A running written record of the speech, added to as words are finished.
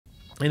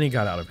and it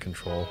got out of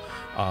control.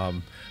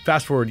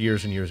 Fast forward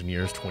years and years and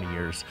years, 20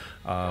 years,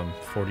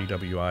 40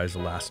 WIs, the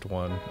last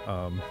one,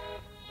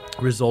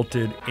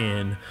 resulted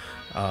in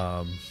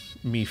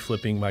me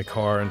flipping my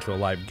car into a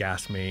live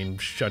gas main,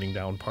 shutting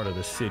down part of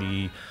the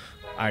city.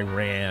 I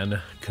ran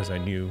because I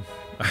knew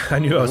I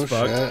was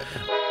fucked. Shit.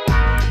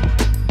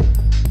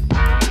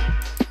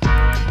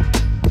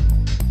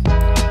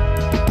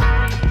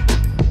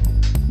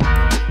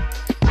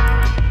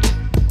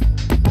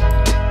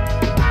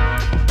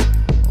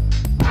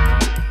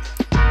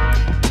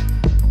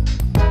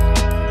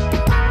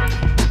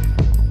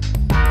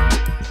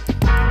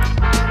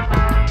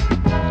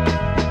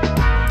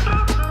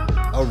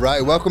 All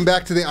right, welcome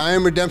back to the I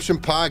Am Redemption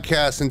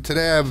podcast, and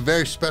today I have a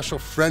very special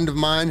friend of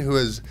mine who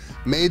has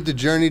made the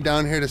journey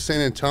down here to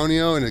San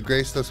Antonio and has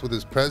graced us with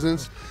his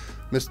presence,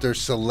 Mr.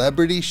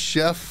 Celebrity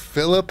Chef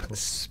Phillip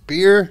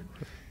Speer.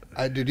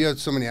 Dude, you have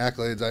so many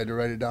accolades, I had to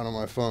write it down on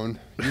my phone.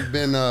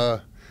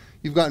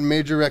 You've gotten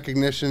major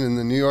recognition in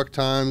the New York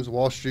Times,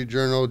 Wall Street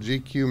Journal,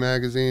 GQ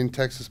Magazine,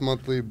 Texas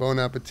Monthly, Bon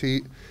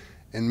Appetit,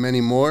 and many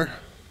more.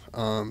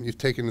 You've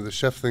taken to the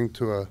chef thing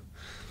to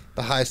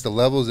the highest of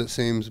levels, it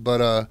seems,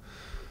 but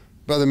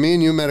brother, me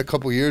and you met a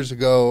couple years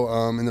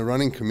ago in the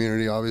running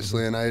community,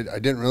 obviously, and I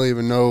didn't really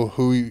even know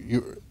who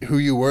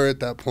you were at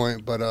that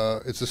point, but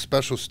it's a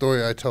special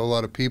story I tell a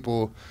lot of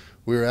people.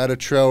 We were at a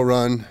trail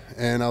run,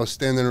 and I was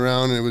standing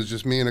around, and it was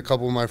just me and a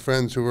couple of my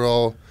friends who were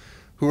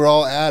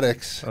all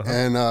addicts,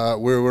 and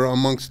we were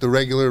amongst the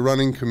regular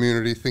running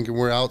community thinking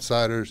we're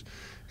outsiders,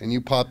 and you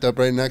popped up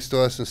right next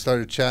to us and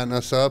started chatting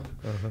us up,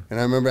 and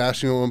I remember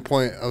asking you at one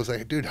point, I was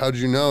like, dude, how'd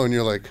you know? And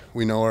you're like,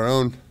 we know our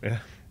own. Yeah.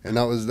 And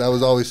that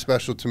was always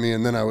special to me.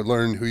 And then I would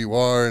learn who you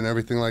are and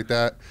everything like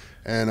that.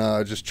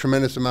 And just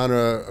tremendous amount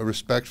of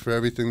respect for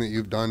everything that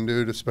you've done,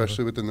 dude,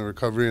 especially within the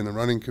recovery and the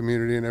running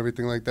community and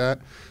everything like that.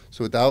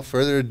 So without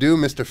further ado,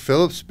 Mr.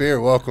 Phillip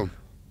Speer, welcome.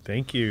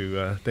 Thank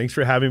you. Thanks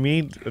for having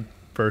me.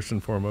 First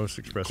and foremost,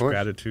 express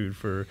gratitude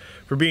for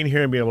being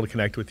here and being able to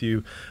connect with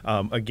you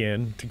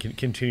again, to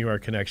continue our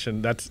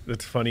connection. That's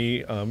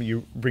funny.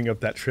 You bring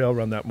up that trail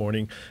run that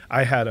morning.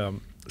 I had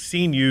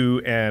seen you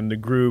and the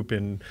group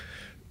and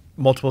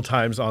multiple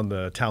times on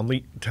the Town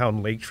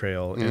Lake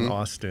Trail in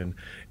Austin,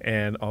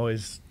 and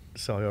always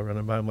saw y'all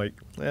running by. I'm like,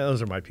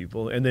 those are my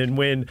people. And then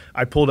when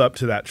I pulled up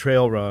to that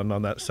trail run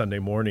on that Sunday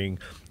morning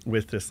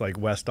with this like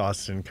West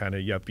Austin kind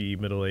of yuppie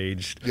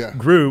middle-aged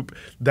group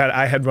that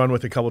I had run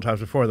with a couple times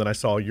before, then I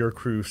saw your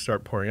crew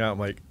start pouring out. I'm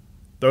like,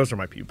 those are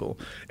my people.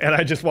 And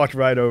I just walked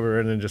right over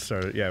and then just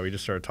started, we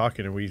just started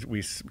talking,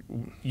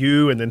 and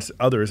you and then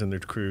others in the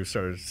crew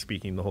started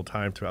speaking the whole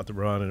time throughout the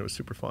run, and it was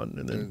super fun,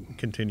 and then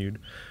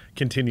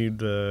continued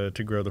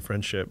to grow the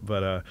friendship.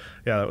 But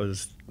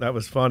that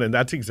was fun, and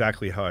that's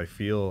exactly how I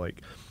feel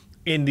like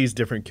in these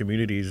different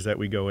communities that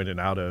we go in and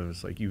out of.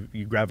 It's like you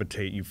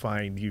gravitate, you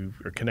find you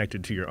are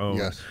connected to your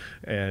own,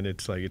 and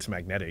it's like it's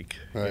magnetic,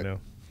 you know.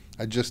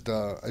 I just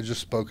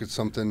spoke at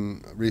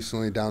something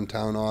recently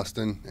downtown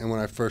Austin, and when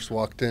I first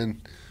walked in,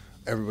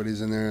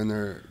 everybody's in there in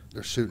their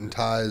suit and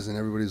ties, and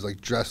everybody's like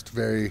dressed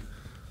very,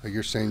 like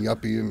you're saying,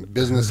 yuppie and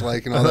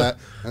business-like and all that.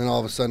 And then all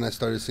of a sudden, I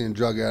started seeing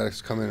drug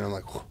addicts come in, and I'm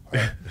like,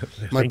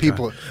 my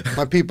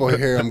people are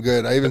here. I'm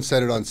good. I even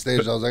said it on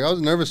stage. I was like, I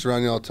was nervous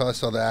around y'all until I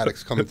saw the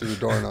addicts coming through the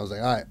door, and I was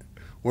like, all right,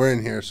 we're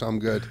in here, so I'm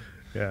good.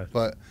 Yeah.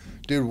 But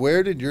dude,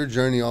 where did your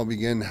journey all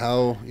begin?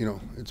 How,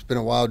 it's been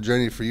a wild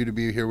journey for you to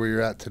be here where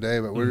you're at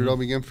today, but where did it all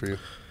begin for you?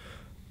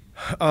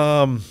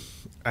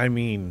 I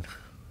mean,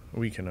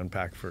 we can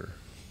unpack for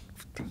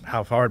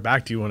how far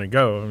back do you want to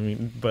go? I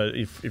mean, but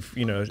if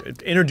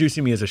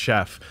introducing me as a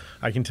chef,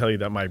 I can tell you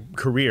that my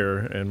career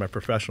and my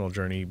professional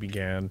journey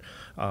began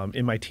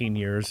in my teen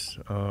years.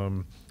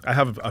 I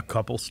have a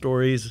couple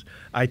stories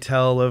I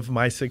tell of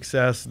my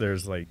success.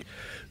 There's like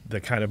the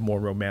kind of more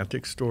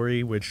romantic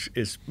story, which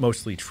is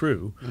mostly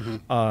true.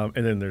 And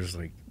then there's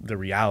like the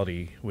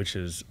reality, which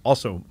is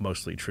also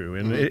mostly true.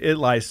 And it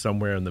lies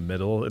somewhere in the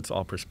middle. It's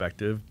all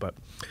perspective. But,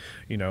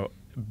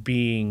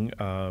 being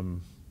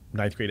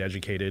ninth grade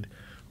educated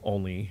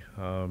only,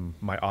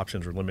 my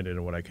options were limited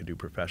in what I could do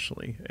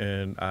professionally.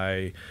 And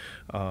I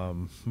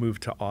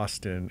moved to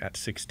Austin at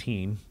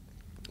 16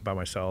 by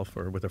myself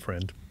or with a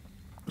friend,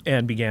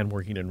 and began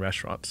working in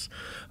restaurants.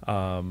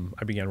 I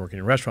began working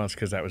in restaurants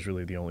because that was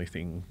really the only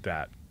thing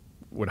that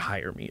would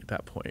hire me at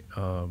that point.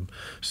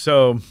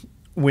 So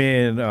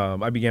when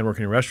I began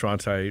working in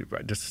restaurants, I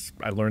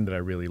learned that I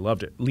really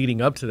loved it.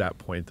 Leading up to that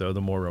point, though,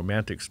 the more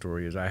romantic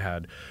story is I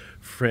had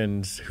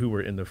friends who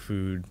were in the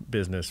food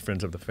business,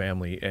 friends of the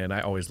family, and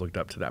I always looked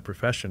up to that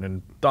profession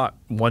and thought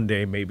one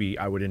day maybe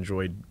I would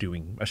enjoy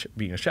being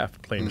a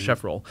chef, playing the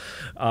chef role.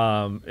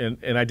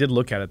 And I did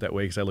look at it that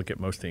way because I look at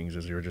most things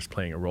as you're just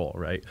playing a role,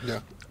 right? Yeah.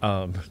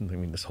 I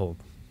mean, this whole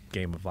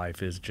game of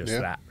life is just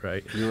that,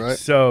 right? You're right.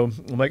 So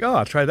I'm like,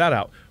 I'll try that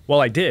out.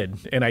 Well, I did,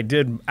 and I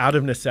did out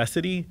of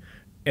necessity,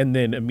 and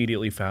then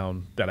immediately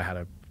found that I had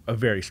a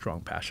very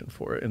strong passion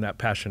for it, and that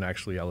passion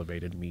actually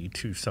elevated me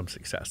to some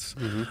success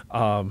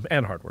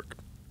and hard work.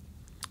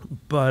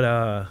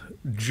 But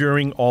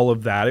during all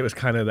of that, it was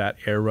kind of that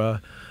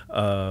era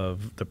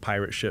of the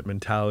pirate ship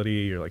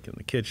mentality. You're like in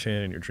the kitchen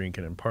and you're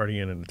drinking and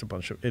partying, and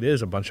it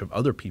is a bunch of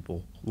other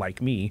people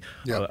like me,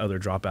 other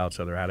dropouts,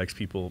 other addicts,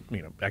 people,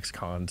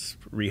 ex-cons,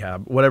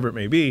 rehab, whatever it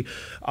may be.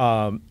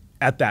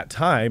 At that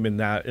time, in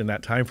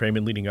that time frame,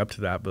 and leading up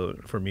to that,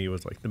 but for me, it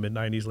was like the mid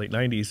 '90s, late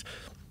 '90s.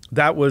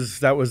 That was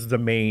the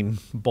main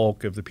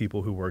bulk of the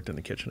people who worked in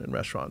the kitchen and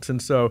restaurants,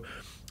 and so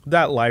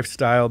that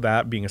lifestyle,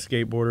 that being a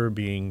skateboarder,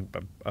 being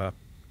a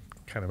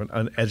kind of an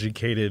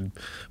uneducated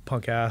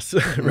punk ass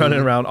running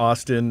around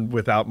Austin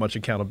without much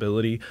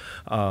accountability,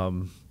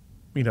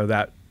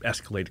 that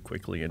escalated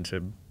quickly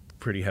into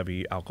pretty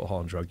heavy alcohol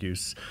and drug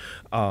use.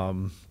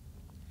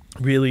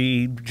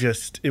 Really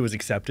just, it was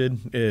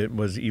accepted. It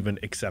was even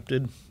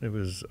accepted. It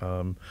was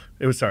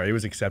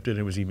accepted.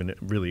 It was even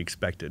really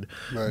expected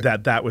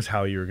that was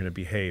how you were going to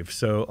behave.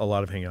 So a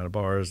lot of hanging out at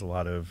bars, a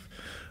lot of,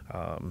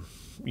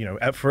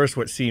 at first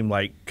what seemed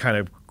like kind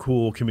of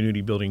cool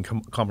community building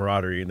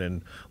camaraderie, and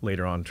then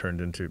later on turned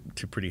into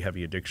pretty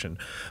heavy addiction.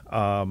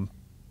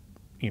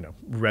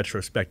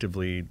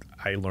 Retrospectively,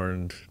 I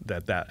learned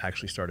that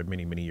actually started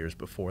many, many years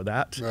before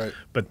that. Right.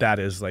 But that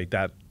is like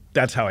that.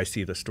 That's how I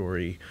see the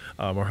story,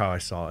 or how I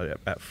saw it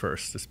at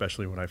first,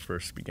 especially when I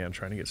first began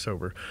trying to get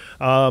sober.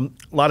 A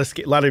lot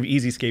of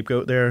easy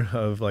scapegoat there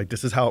of like,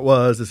 this is how it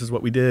was, this is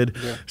what we did.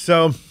 Yeah.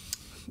 So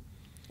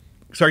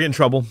start getting in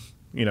trouble,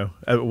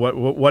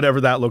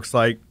 whatever that looks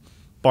like,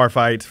 bar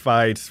fights,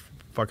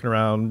 fucking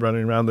around,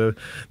 running around the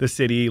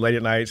city late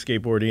at night,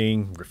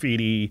 skateboarding,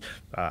 graffiti,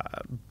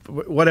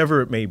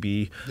 whatever it may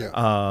be.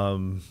 Yeah.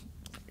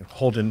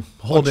 Holding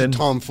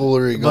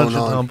tomfoolery going on. Bunch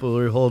of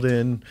tomfoolery,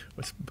 holding,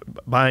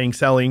 buying,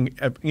 selling,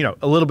 a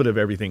little bit of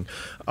everything.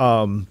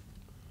 And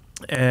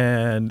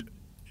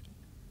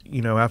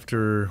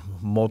after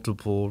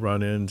multiple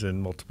run-ins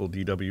and multiple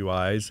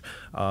DWIs,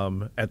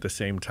 at the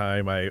same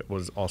time, I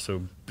was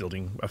also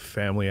building a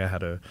family. I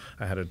had a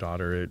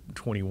daughter at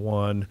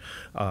 21.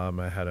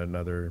 I had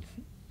another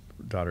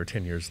daughter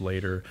 10 years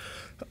later.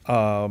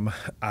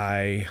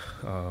 I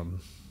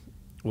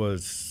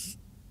was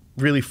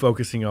really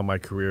focusing on my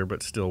career,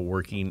 but still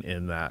working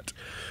in that.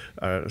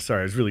 I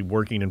was really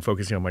working and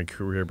focusing on my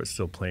career, but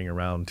still playing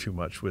around too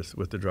much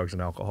with the drugs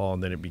and alcohol.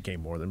 And then it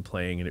became more than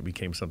playing, and it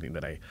became something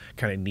that I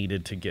kind of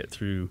needed to get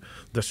through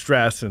the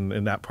stress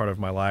and that part of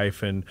my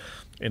life, and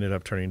ended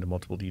up turning to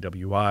multiple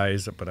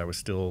DWIs. But I was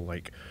still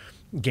like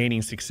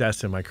gaining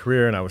success in my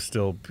career, and I was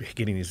still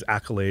getting these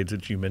accolades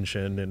that you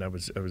mentioned. And I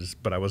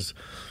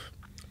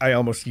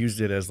almost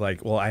used it as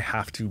like, well, I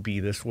have to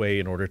be this way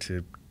in order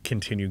to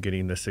continue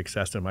getting the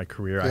success in my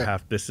career. Yeah.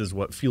 This is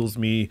what fuels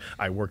me.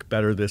 I work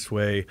better this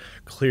way.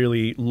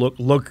 Clearly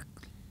look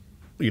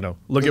at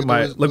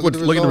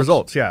the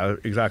results. Yeah,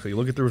 exactly.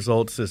 Look at the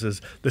results. This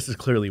is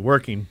clearly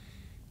working.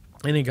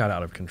 And it got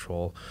out of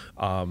control.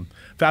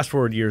 Fast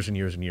forward years and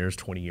years and years,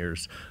 20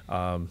 years,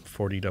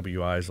 40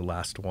 WIs, the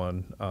last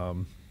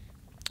one,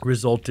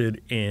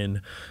 resulted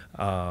in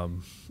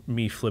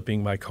me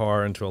flipping my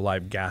car into a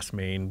live gas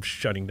main,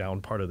 shutting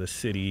down part of the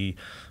city.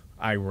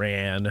 I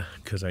ran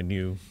because I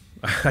knew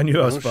I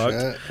was fucked.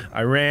 Shit.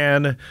 I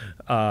ran,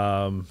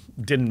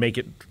 didn't make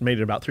it, made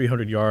it about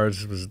 300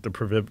 yards. It was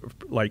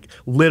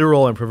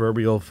literal and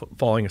proverbial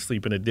falling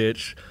asleep in a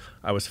ditch.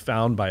 I was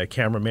found by a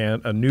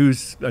cameraman, a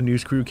news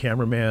crew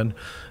cameraman.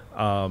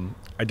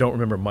 I don't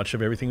remember much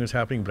of everything that was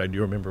happening, but I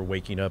do remember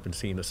waking up and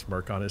seeing a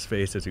smirk on his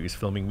face as he was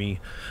filming me.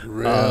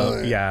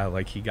 Really? Yeah,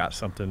 like he got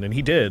something, and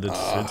he did.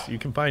 You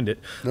can find it.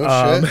 No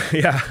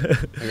shit? Yeah.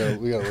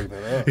 We gotta look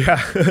that up.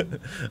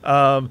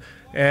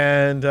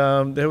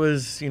 Yeah. There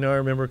was, I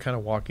remember kind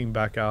of walking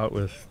back out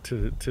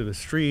to the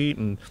street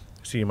and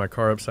seeing my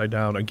car upside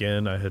down.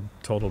 Again, I had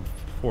totaled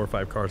 4 or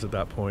 5 cars at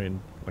that point.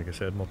 And like I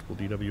said, multiple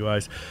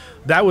DWIs.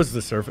 That was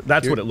the surface.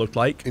 That's what it looked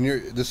like. And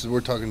we're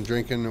talking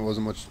drinking. There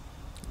wasn't much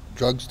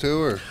drugs too,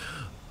 or?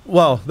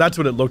 Well, that's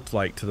what it looked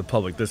like to the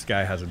public. This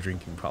guy has a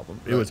drinking problem.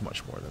 It was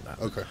much more than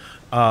that. Okay.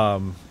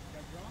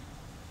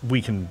 We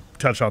can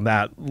touch on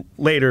that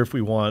later if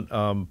we want.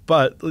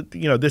 But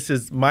this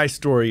is my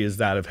story, is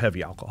that of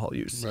heavy alcohol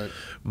use.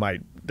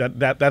 Right.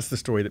 That's the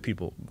story that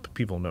people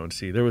know and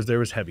see. There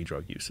was heavy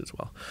drug use as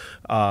well.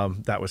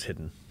 That was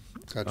hidden.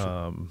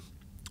 Gotcha.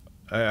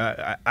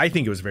 I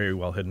think it was very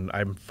well hidden.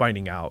 I'm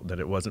finding out that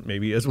it wasn't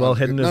maybe as well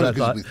hidden as I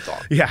thought. We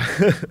thought. Yeah.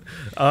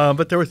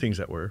 But there were things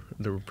that were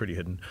pretty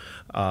hidden.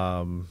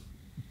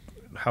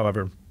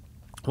 However,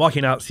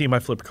 walking out, seeing my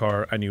flipped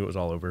car, I knew it was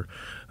all over.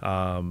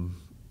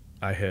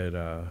 I had,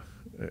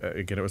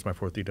 again, it was my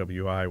 4th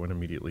DWI. I went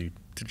immediately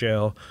to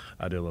jail.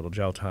 I did a little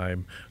jail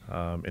time,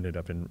 ended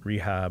up in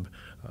rehab.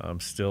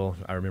 Still,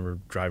 I remember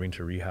driving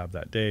to rehab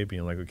that day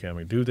being like, okay, I'm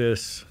going to do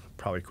this,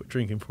 probably quit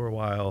drinking for a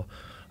while.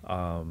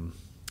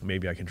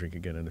 Maybe I can drink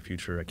again in the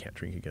future. I can't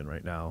drink again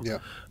right now. Yeah.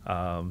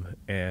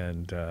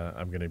 And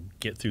I'm going to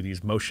get through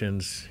these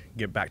motions,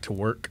 get back to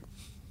work.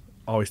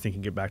 Always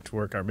thinking get back to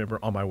work. I remember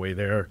on my way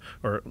there,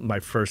 or my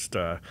first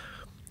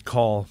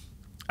call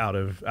out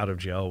of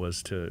jail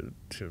was to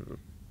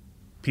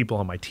people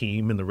on my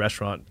team in the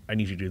restaurant. I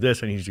need you to do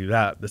this. I need you to do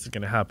that. This is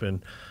going to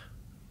happen.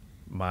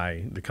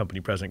 the company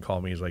president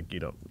called me. He's like, you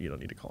don't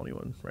need to call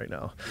anyone right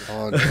now.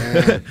 Oh,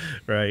 damn.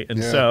 Right.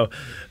 And so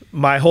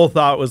my whole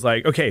thought was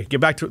like, okay,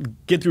 get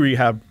through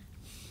rehab,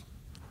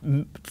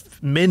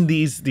 mend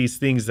these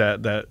things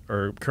that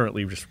are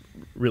currently just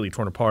really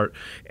torn apart,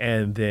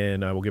 and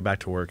then we'll get back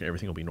to work and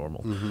everything will be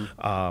normal.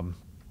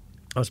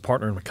 I was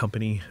partnering with a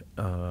company.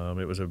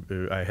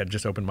 I had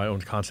just opened my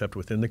own concept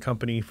within the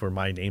company for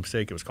my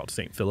namesake. It was called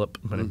St. Phillip.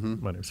 My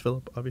name's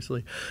Phillip,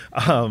 obviously.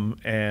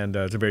 And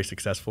it's a very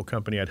successful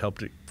company. I'd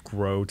helped it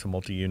grow to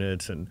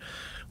multi-units. And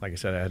like I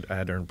said, I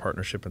had earned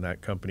partnership in that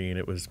company, and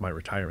it was my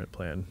retirement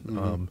plan.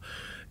 When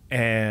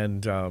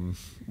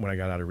I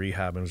got out of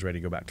rehab and was ready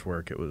to go back to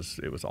work, it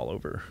was all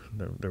over.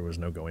 There was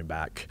no going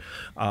back.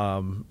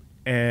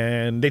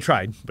 And they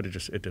tried, but it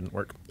didn't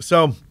work.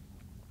 So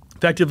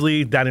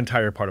effectively, that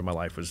entire part of my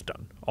life was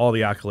done. All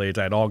the accolades,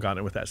 I had all gotten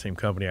it with that same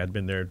company. I'd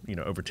been there,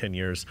 over 10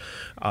 years.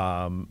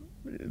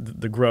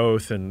 The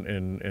growth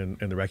and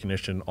the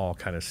recognition all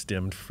kind of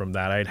stemmed from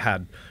that. I'd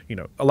had,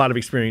 a lot of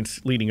experience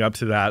leading up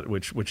to that,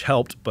 which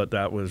helped, but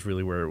that was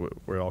really where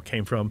it all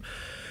came from.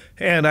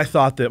 And I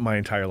thought that my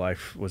entire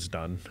life was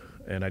done,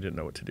 and I didn't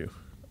know what to do.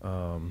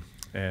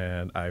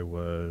 And I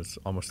was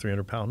almost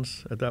 300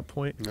 pounds at that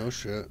point. No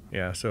shit.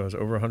 Yeah, so I was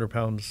over 100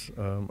 pounds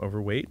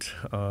overweight.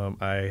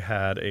 I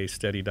had a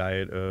steady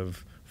diet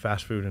of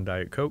fast food and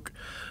Diet Coke.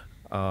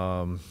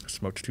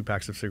 Smoked 2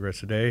 packs of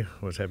cigarettes a day.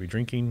 Was heavy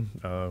drinking.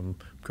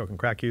 Coke and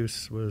crack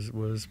use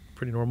was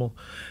pretty normal.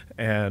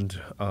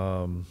 And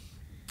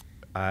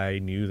I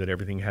knew that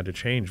everything had to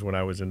change when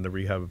I was in the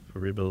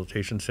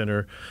rehabilitation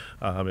center.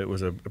 It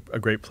was a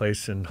great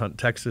place in Hunt,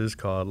 Texas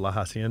called La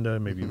Hacienda.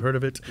 Maybe you've heard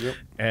of it. Yep.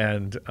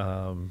 And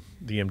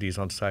the MDs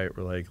on site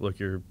were like, look,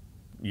 you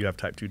have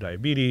type 2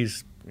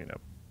 diabetes,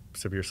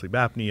 severe sleep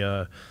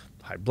apnea,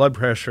 high blood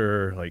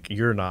pressure. Like,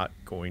 you're not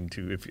going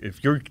to,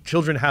 if your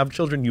children have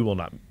children, you will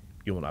not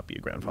be a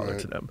grandfather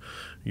to them.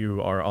 You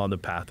are on the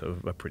path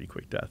of a pretty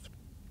quick death.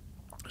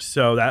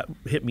 So that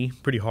hit me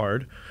pretty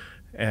hard.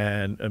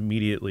 And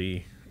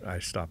immediately, I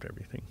stopped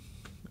everything.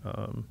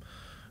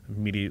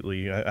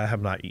 Immediately, I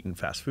have not eaten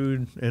fast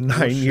food in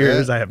 9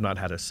 years. I have not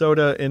had a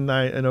soda in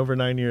over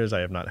 9 years.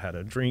 I have not had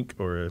a drink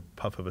or a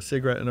puff of a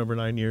cigarette in over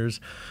 9 years.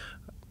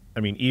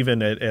 I mean,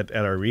 even at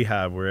our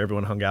rehab where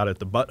everyone hung out at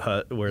the Butt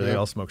Hut where they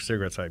all smoked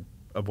cigarettes, I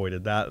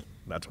avoided that.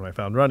 That's when I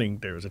found running.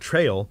 There was a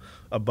trail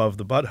above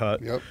the Butt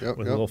Hut with a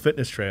little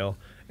fitness trail,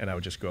 and I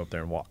would just go up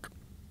there and walk,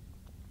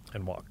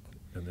 and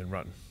then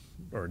run,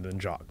 or then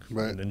jog,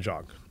 and then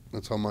jog.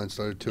 That's how mine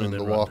started too, in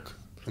the walk.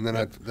 And then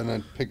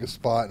I'd pick a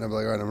spot and I'd be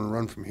like, all right, I'm going to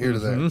run from here to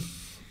there.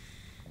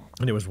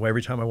 And it was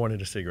every time I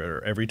wanted a cigarette,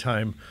 or every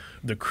time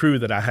the crew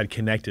that I had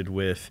connected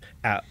with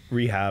at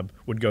rehab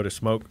would go to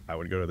smoke, I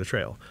would go to the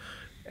trail.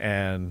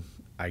 And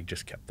I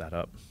just kept that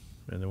up.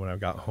 And then when I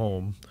got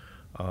home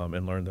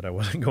and learned that I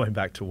wasn't going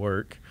back to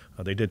work,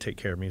 they did take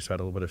care of me, so I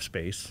had a little bit of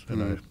space.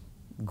 And I'm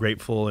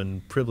grateful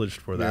and privileged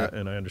for that,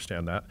 and I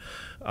understand that.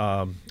 I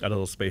had a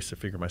little space to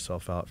figure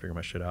myself out, figure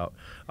my shit out.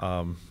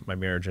 My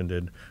marriage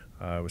ended.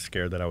 I was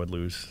scared that I would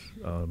lose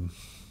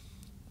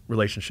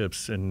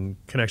relationships and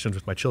connections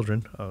with my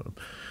children.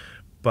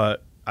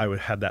 But I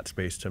had that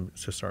space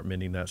to start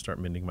mending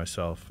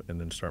myself, and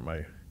then start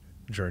my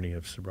journey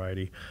of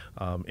sobriety.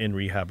 In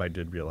rehab, I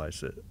did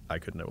realize that I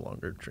could no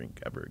longer drink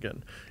ever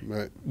again.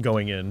 Right.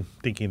 Going in,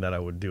 thinking that I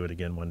would do it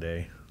again one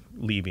day,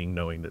 leaving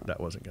knowing that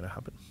wasn't going to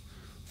happen.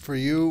 For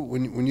you,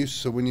 when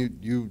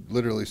you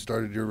literally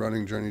started your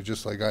running journey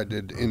just like I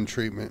did in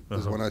treatment,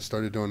 is when I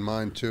started doing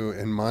mine too,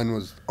 and mine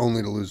was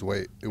only to lose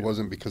weight. It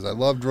wasn't because I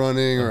loved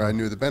running or I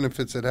knew the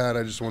benefits it had.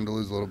 I just wanted to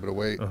lose a little bit of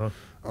weight.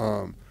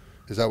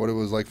 Is that what it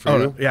was like for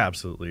you? Yeah,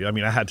 absolutely. I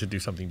mean, I had to do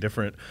something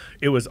different.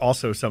 It was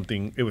also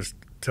it was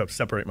to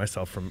separate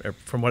myself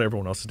from what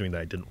everyone else is doing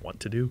that I didn't want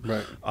to do.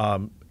 Right.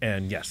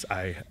 And yes,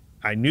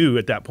 I knew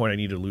at that point I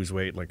needed to lose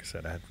weight. Like I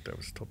said, I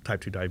was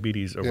type 2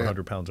 diabetes, over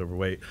 100 pounds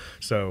overweight.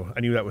 So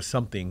I knew that was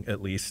something,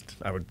 at least.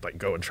 I would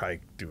go and try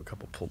do a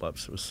couple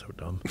pull-ups. It was so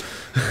dumb.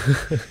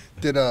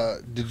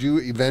 Did you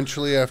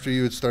eventually, after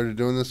you had started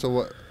doing this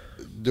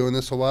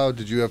a while,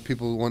 did you have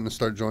people wanting to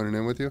start joining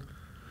in with you?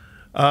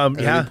 At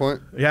any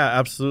point? Yeah,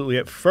 absolutely.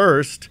 At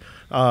first,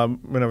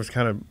 when I was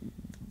kind of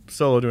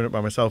solo doing it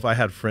by myself, I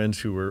had friends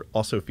who were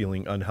also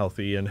feeling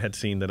unhealthy and had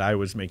seen that I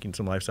was making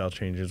some lifestyle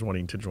changes,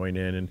 wanting to join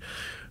in. And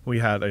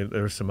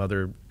there were some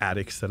other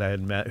addicts that I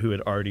had met who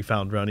had already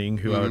found running,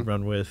 who I would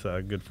run with.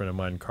 A good friend of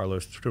mine,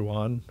 Carlos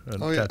Truan,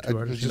 tattoo artist. I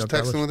was just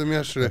texting with him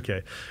yesterday.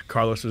 Okay.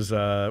 Carlos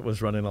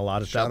was running a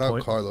lot at that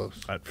point. Shout out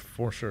Carlos.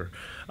 For sure.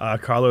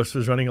 Carlos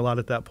was running a lot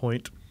at that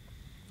point.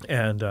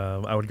 And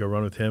I would go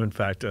run with him. In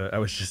fact, I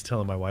was just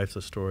telling my wife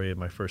the story of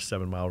my first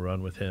 7-mile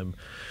run with him.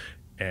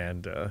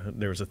 And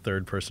there was a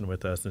third person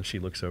with us, and she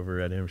looks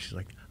over at him. She's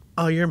like,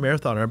 "Oh, you're a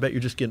marathoner. I bet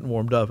you're just getting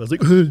warmed up." I was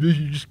like, "Oh,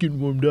 you're just getting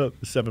warmed up."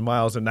 7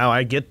 miles, and now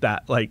I get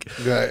that. Like,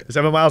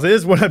 7 miles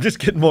is when I'm just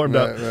getting warmed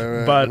up.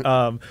 Right.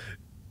 But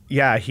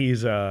yeah,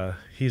 he's a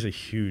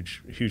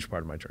huge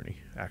part of my journey,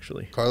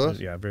 actually. Carlos?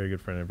 Yeah, very good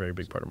friend and a very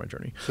big part of my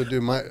journey. So,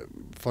 dude,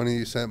 funny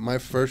you said my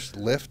first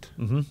lift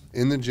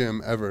in the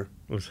gym ever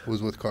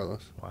was with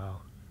Carlos. Wow.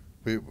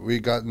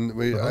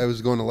 I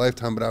was going to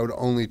Lifetime, but I would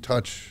only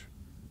touch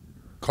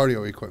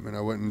cardio equipment.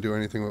 I wouldn't do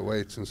anything with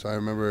weights, and so I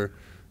remember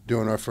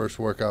doing our first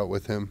workout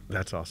with him.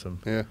 That's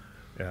awesome. Yeah.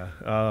 Yeah.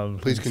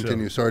 Please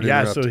continue. Sorry to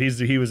interrupt. So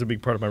he was a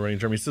big part of my running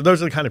journey. So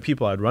those are the kind of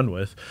people I'd run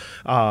with.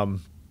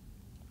 And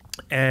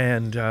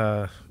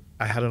I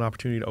had an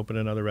opportunity to open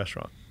another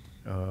restaurant.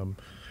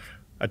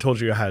 I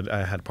told you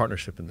I had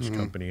partnership in this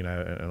company, and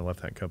I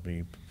left that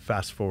company.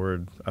 Fast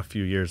forward a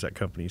few years, that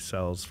company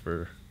sells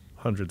for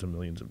hundreds of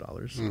millions of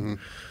dollars.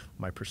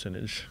 My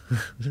percentage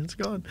is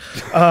gone.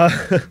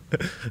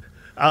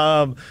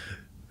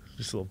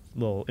 Just a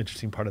little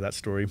interesting part of that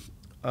story.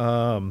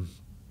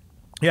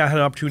 Yeah, I had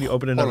an opportunity to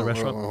open another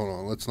restaurant. Hold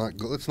on. Let's not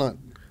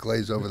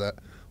glaze over that.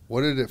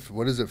 What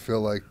does it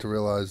feel like to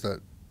realize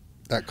that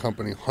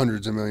company,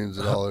 hundreds of millions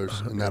of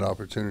dollars, and that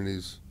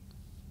opportunity's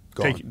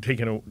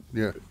gone?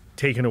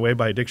 Taken away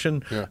by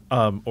addiction, Yeah.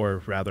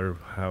 Or rather,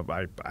 how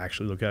I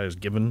actually look at it as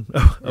given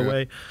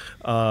away.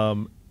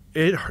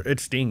 It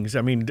stings.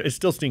 I mean, it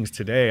still stings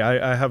today.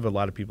 I have a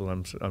lot of people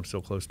I'm still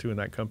close to in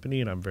that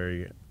company, and I'm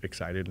very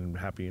excited and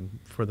happy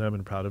for them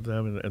and proud of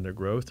them and their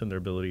growth and their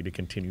ability to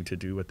continue to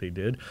do what they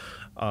did.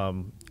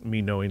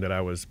 Me knowing that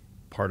I was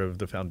part of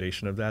the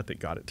foundation of that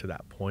got it to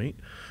that point.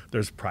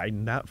 There's pride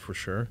in that for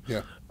sure.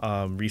 Yeah.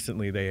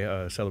 Recently, they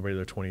celebrated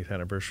their 20th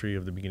anniversary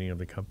of the beginning of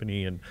the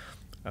company, and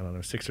I don't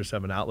know, 6 or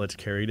 7 outlets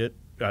covered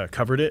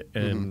it,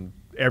 and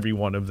every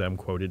one of them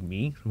quoted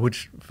me,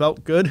 which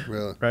felt good,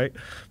 really? Right?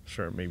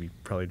 Sure,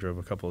 probably drove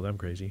a couple of them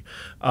crazy.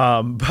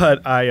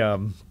 But I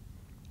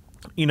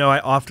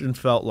often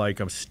felt like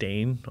I'm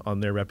staying on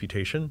their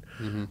reputation.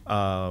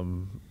 I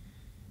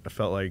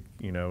felt like,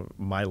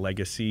 my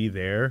legacy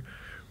there,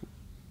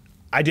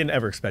 I didn't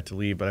ever expect to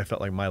leave, but I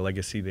felt like my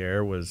legacy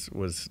there was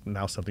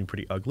now something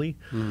pretty ugly.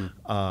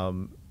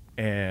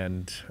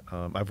 And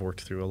I've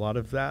worked through a lot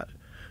of that.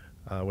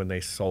 When they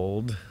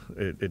sold,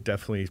 it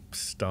definitely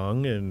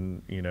stung,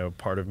 and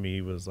part of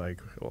me was like,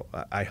 well,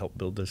 I helped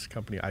build this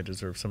company. I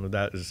deserve some of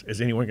that.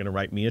 Is anyone going to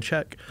write me a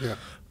check? Yeah.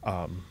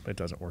 It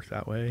doesn't work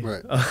that way.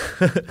 Right.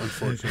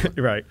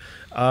 Unfortunately. Right.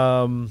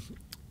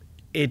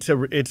 It's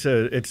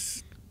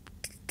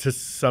to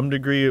some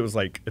degree,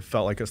 it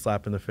felt like a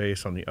slap in the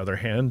face. On the other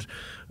hand,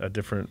 a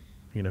different,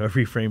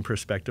 reframe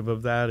perspective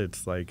of that.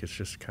 It's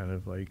just kind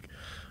of like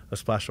a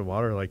splash of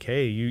water. Like,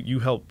 hey, you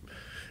help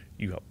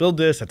build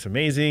this. That's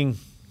amazing.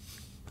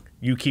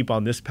 You keep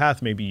on this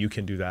path. Maybe you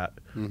can do that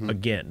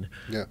again.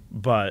 Yeah.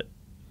 But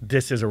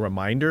this is a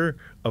reminder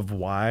of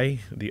why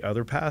the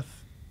other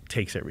path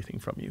takes everything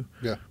from you.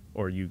 Yeah.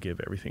 Or you give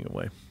everything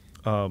away.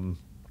 And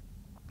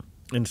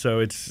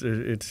so it's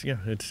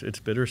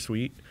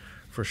bittersweet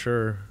for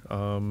sure.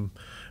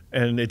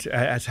 And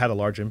it's had a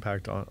large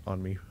impact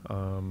on me.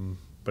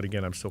 But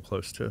again, I'm still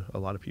close to a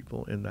lot of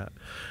people in that.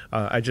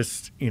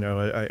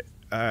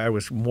 I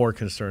was more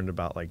concerned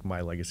about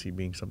my legacy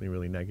being something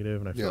really negative,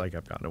 and I feel like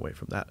I've gotten away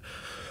from that.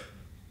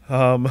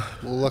 Well,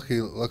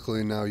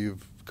 luckily now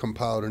you've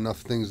compiled enough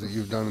things that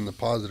you've done in the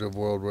positive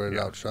world where it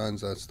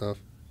outshines that stuff.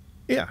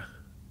 Yeah,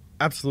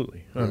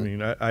 absolutely. I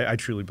mean, I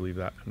truly believe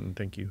that, and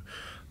thank you.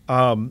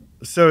 I had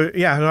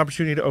an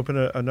opportunity to open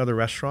another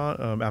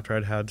restaurant after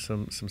I'd had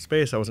some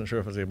space. I wasn't sure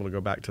if I was able to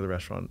go back to the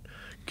restaurant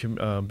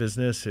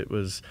business. It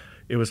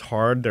was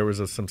hard. There was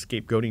some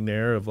scapegoating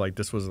there of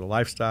this was a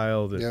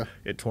lifestyle that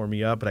it tore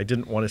me up, but I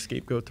didn't want to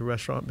scapegoat the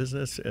restaurant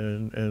business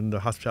and the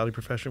hospitality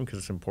profession because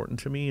it's important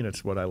to me and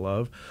it's what I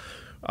love.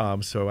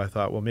 So I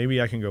thought, well, maybe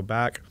I can go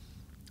back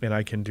and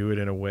I can do it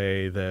in a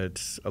way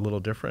that's a little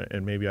different,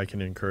 and maybe I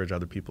can encourage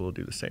other people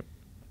to do the same.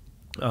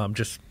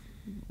 Just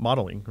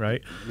modeling,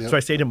 right? Yep. So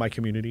I stayed in my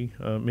community.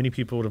 Many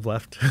people would have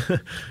left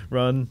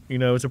Run.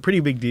 It's a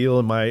pretty big deal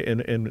in my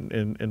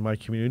my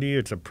community.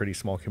 It's a pretty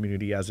small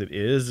community as it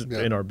is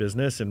in our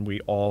business, and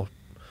there's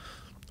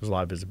a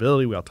lot of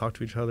visibility. We all talk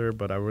to each other,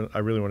 but I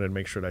really wanted to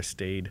make sure that I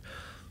stayed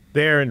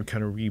there and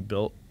kind of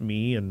rebuilt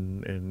me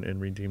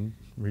and redeemed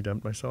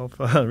myself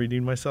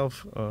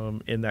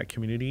in that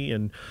community.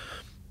 And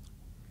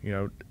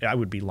I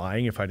would be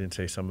lying if I didn't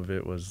say some of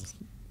it was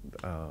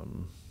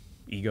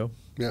ego.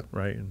 Yeah.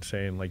 Right. And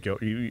saying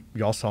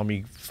y'all saw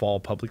me fall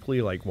publicly,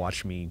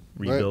 watch me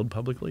rebuild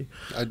publicly.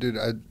 I did.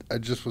 I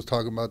just was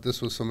talking about this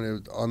with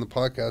somebody on the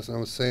podcast, and I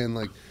was saying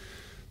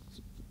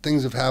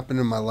things have happened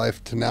in my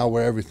life to now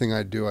where everything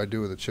I do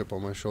with a chip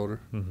on my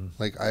shoulder.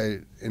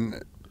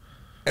 And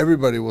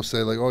everybody will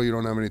say oh, you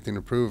don't have anything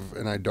to prove,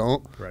 and I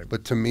don't. Right.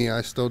 But to me,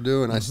 I still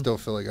do, and I still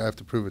feel like I have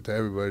to prove it to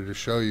everybody to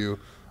show you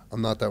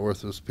I'm not that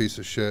worthless piece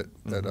of shit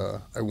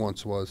that I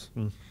once was.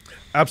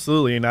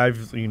 Absolutely. And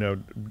I've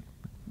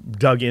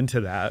dug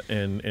into that,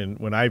 and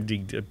when I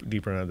dig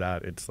deeper into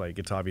that, it's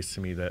obvious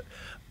to me that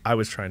I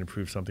was trying to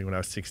prove something when I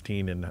was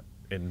 16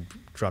 and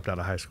dropped out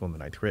of high school in the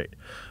 9th grade.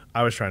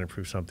 I was trying to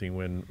prove something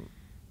when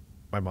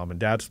my mom and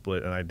dad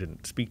split, and I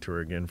didn't speak to her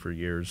again for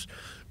years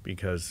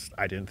because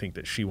I didn't think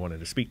that she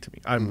wanted to speak to me.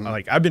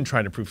 I've been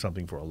trying to prove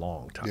something for a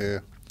long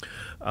time.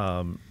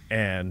 Yeah.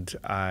 And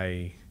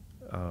I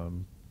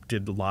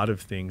did a lot of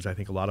things. I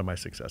think a lot of my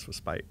success was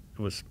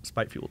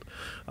spite fueled.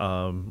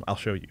 I'll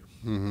show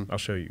you. I'll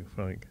show you.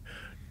 Like,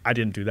 I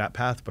didn't do that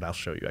path, but I'll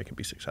show you I can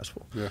be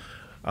successful. Yeah.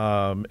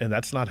 And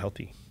that's not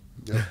healthy.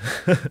 Yeah.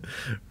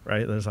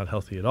 Right? That's not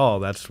healthy at all.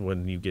 That's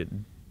when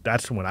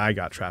I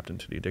got trapped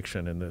into the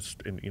addiction and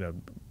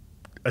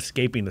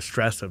escaping the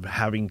stress of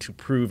having to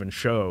prove and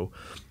show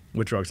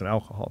with drugs and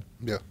alcohol.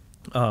 Yeah.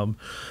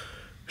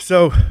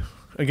 So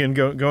again,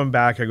 going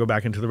back, I go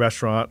back into the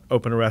restaurant,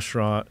 open a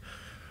restaurant.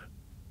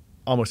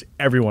 Almost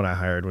everyone I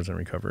hired was in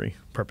recovery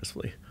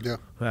purposefully. Yeah.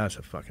 That's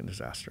a fucking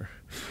disaster.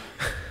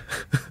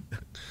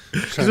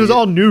 Because it was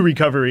all new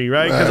recovery,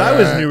 right? Because I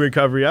was new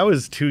recovery. I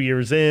was 2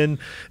 years in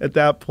at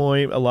that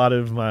point. A lot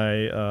of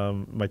my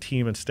my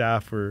team and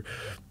staff were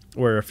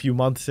a few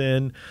months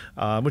in,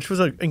 which was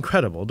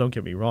incredible. Don't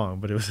get me wrong,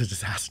 but it was a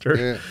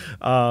disaster.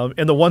 Yeah.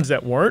 And the ones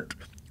that weren't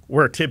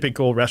were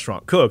typical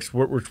restaurant cooks,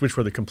 which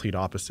were the complete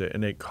opposite,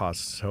 and it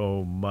caused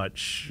so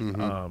much.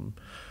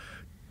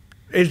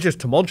 It's just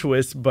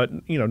tumultuous, but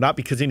not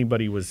because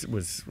anybody was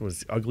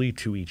ugly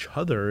to each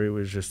other. It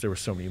was just there were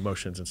so many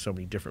emotions in so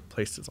many different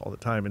places all the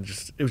time, and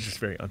it was just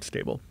very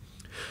unstable.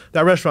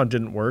 That restaurant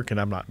didn't work, and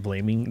I'm not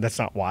blaming. That's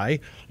not why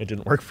it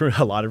didn't work for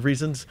a lot of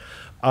reasons.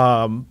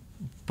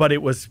 But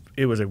it was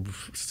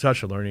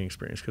such a learning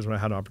experience, because when I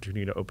had an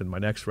opportunity to open my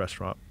next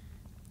restaurant,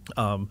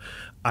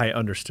 I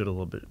understood a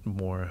little bit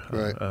more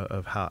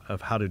of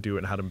how to do it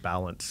and how to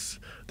balance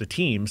the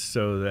teams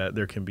so that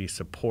there can be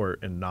support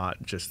and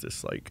not just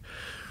this like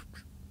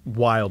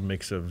wild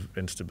mix of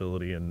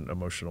instability and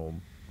emotional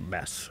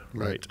mess.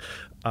 Right.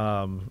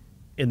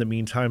 In the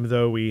meantime,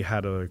 though, we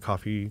had a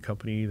coffee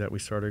company that we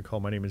started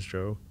called My Name is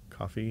Joe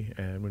Coffee,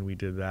 and when we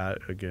did that,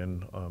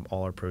 again,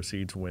 all our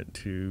proceeds went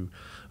to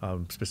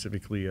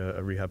specifically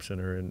a rehab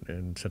center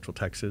in Central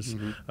Texas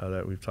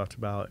that we've talked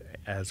about,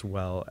 as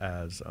well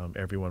as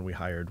everyone we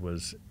hired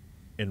was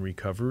in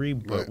recovery,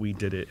 but we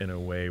did it in a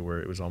way where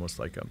it was almost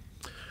like a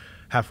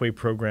halfway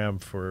program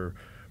for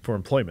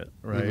employment,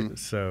 right?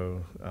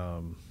 So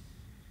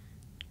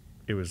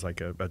it was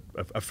like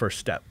a first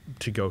step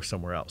to go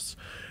somewhere else.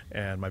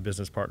 And my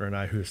business partner and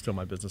I, who is still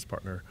my business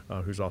partner,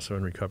 who's also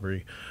in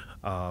recovery,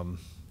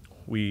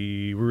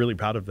 we were really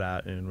proud of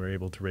that, and we're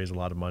able to raise a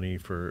lot of money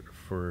for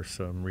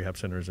some rehab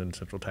centers in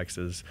Central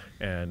Texas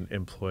and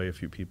employ a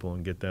few people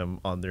and get them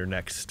on their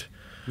next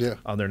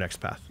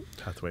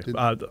pathway.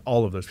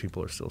 All of those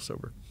people are still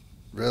sober.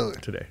 Really?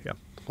 Today, yeah.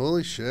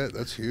 Holy shit,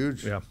 that's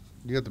huge. Yeah.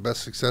 You got the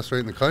best success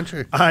rate in the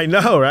country. I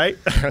know, right?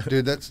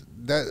 Dude, that's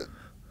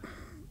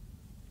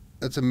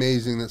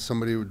amazing that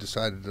somebody would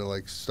decided to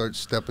like start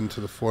stepping to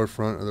the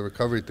forefront of the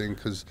recovery thing,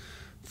 because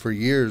for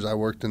years I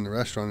worked in the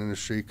restaurant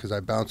industry because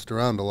I bounced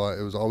around a lot.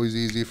 It was always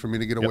easy for me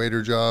to get a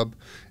waiter job,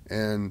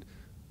 and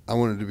I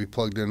wanted to be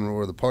plugged in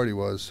where the party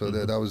was, so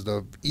that was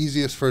the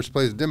easiest first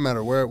place. It didn't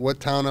matter what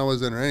town I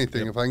was in or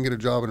anything. If I can get a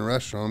job in a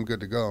restaurant, I'm good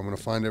to go. I'm going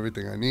to find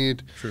everything I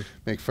need,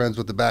 make friends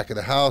with the back of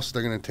the house.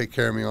 They're going to take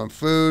care of me on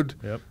food.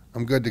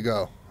 I'm good to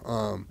go.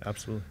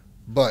 Absolutely.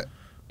 But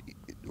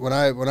when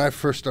I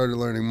first started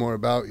learning more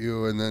about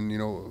you, and then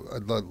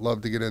I'd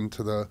love to get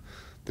into the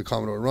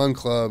Comedor Run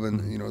Club and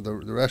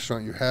the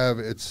restaurant you have,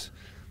 it's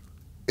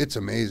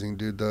amazing,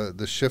 dude.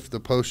 The shift, the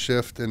post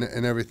shift,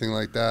 and everything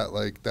like that.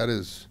 Like, that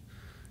is,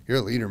 you're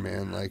a leader,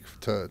 man. Like,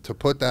 to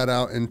put that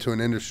out into an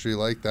industry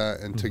like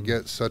that, and to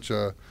get such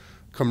a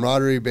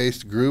camaraderie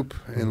based group,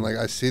 and like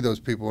I see those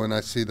people, and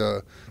I see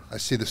the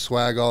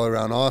swag all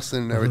around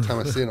Austin, and every time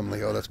I see it, I'm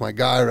like, oh, that's my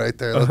guy right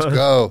there. Let's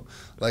go.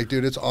 Like,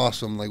 dude, it's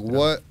awesome. Like,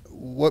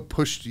 what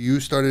pushed you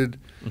started?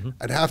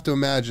 I'd have to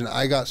imagine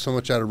I got so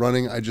much out of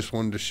running, I just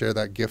wanted to share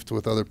that gift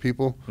with other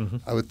people.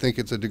 I would think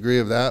it's a degree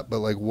of that, but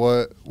like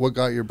what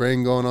got your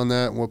brain going on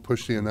that, and what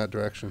pushed you in that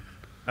direction?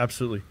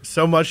 Absolutely.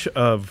 So much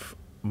of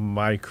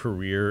my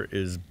career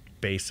is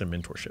based in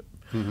mentorship.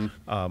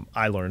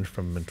 I learned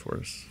from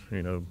mentors.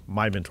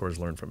 My mentors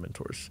learned from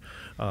mentors.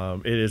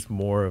 It is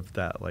more of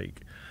that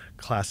like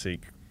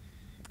classic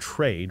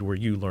trade where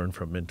you learn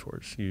from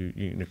mentors.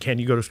 Can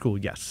you go to school?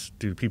 Yes.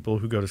 Do people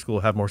who go to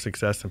school have more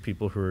success than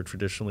people who are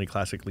traditionally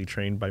classically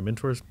trained by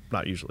mentors?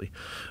 Not usually.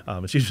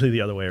 It's usually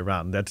the other way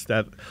around.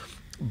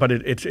 But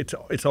it's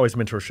always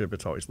mentorship.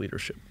 It's always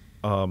leadership.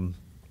 When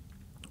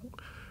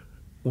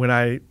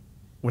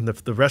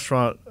the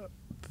restaurant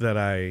that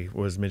I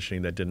was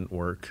mentioning that didn't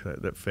work,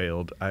 that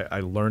failed, I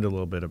learned a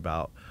little bit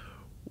about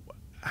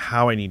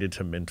how I needed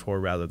to mentor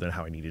rather than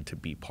how I needed to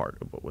be part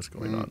of what was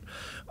going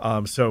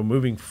on. So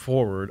moving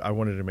forward, I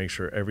wanted to make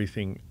sure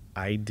everything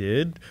I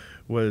did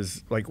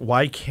was like,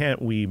 why can't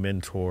we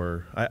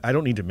mentor? I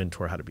don't need to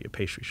mentor how to be a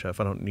pastry chef.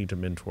 I don't need to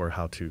mentor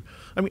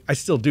I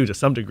still do to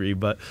some degree,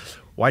 but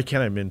why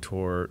can't I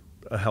mentor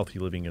a healthy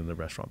living in the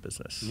restaurant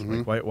business?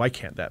 Like, why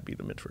can't that be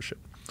the mentorship?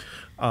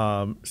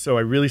 So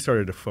I really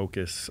started to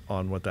focus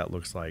on what that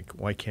looks like.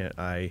 Why can't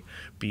I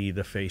be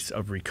the face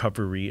of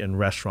recovery in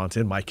restaurants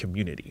in my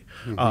community?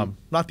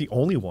 Not the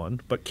only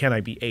one, but can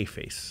I be a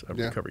face of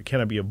recovery? Can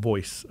I be a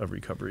voice of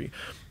recovery?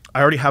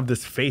 I already have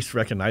this face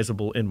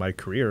recognizable in my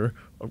career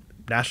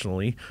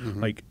nationally.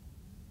 Like,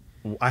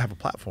 I have a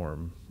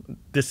platform.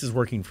 this is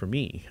working for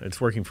me. It's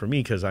working for me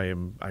because I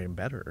am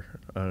better,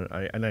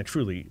 I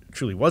truly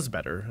was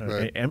better.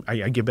 Right.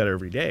 I get better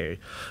every day.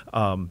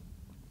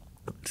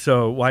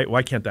 So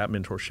why can't that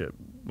mentorship?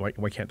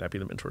 Why can't that be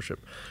the mentorship?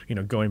 You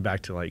know, going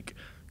back to like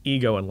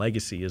ego and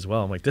legacy as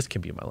well. I'm like, this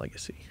can be my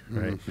legacy,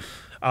 right?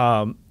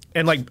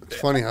 And like, it's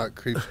funny how it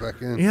creeps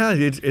back in. yeah,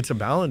 it's a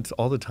balance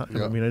all the time.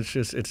 Yeah. I mean, it's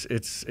just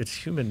it's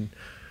human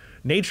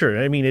nature.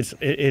 I mean, it's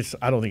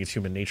I don't think it's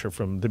human nature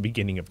from the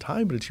beginning of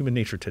time, but it's human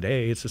nature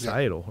today. It's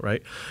societal,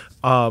 right?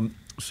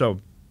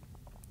 So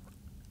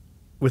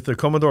with the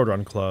Comedor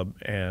Run Club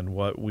and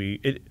what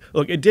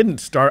I didn't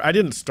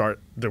start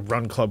the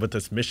Run Club with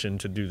this mission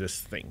to do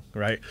this thing,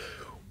 right?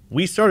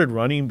 We started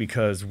running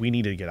because we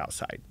needed to get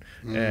outside.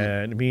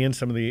 And me and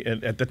some of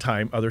at the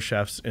time, other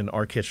chefs in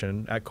our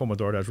kitchen at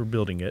Comedor, as we're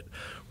building it,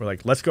 we're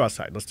like, let's go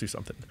outside, let's do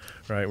something,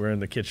 right? We're in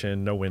the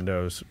kitchen, no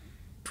windows,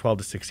 12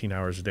 to 16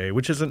 hours a day,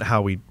 which isn't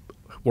how we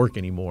work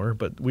anymore,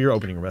 but we were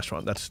opening a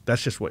restaurant. That's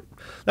what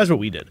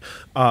we did.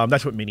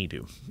 That's what many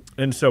do.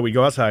 And so we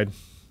go outside,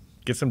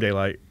 get some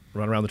daylight,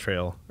 run around the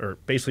trail, or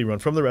basically run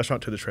from the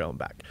restaurant to the trail and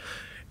back.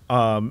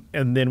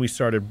 And then we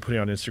started putting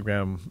on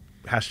Instagram,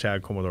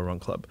 hashtag Comedor Run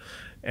Club.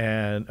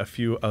 And a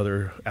few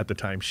other, at the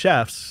time,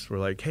 chefs were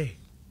like, hey,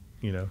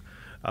 you know,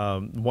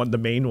 the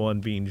main one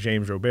being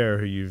James Robert,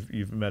 who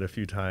you've met a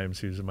few times,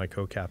 who's my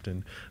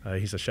co-captain.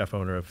 He's a chef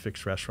owner of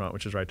Fixed Restaurant,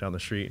 which is right down the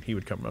street. He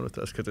would come run with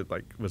us because it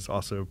like was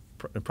also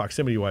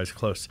proximity-wise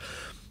close.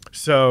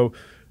 So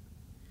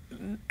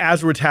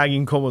as we're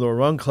tagging Comedor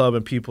Run Club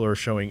and people are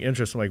showing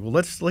interest, I'm like, well,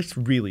 let's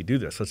really do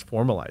this. Let's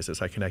formalize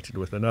this. I connected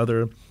with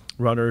another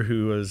runner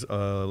who was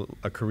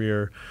a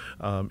career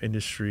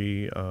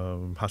industry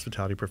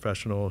hospitality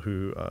professional,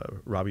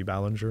 Robbie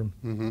Ballinger.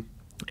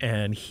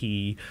 And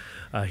he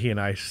and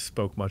I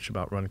spoke much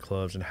about run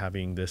clubs and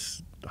having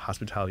this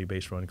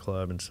hospitality-based run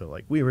club. And so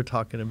like we were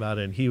talking about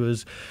it, and he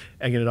was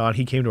egging it on.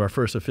 He came to our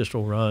first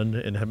official run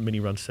and have many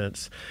runs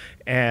since.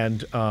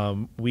 And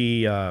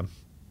we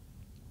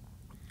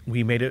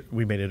made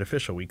it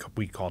official. We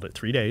called it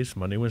 3 days,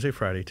 Monday, Wednesday,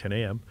 Friday, 10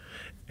 a.m.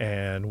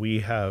 And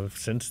we have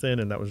since then,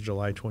 and that was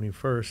July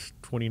 21st,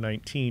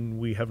 2019,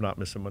 we have not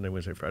missed a Monday,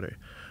 Wednesday, Friday.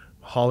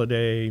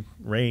 Holiday,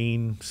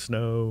 rain,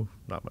 snow,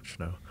 not much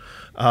snow.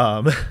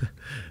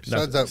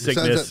 Besides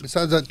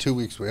that 2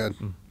 weeks we had.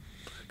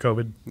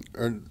 COVID.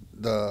 Or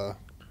the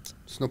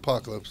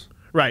snowpocalypse.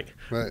 Right.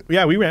 Right.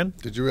 Yeah, we ran.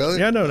 Did you really?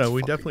 Yeah, no,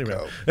 we definitely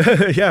ran.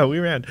 Yeah, we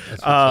ran.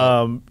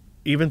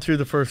 Even through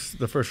the first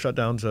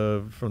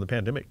shutdowns from the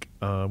pandemic,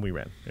 we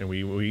ran, and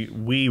we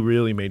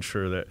really made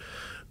sure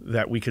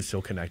that we could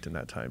still connect in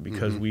that time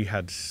because we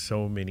had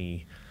so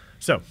many.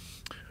 So,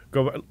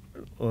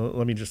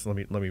 let me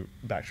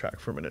backtrack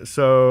for a minute.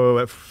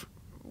 So,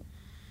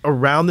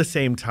 around the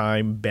same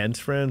time, Ben's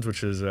Friends,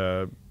 which is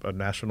a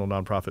national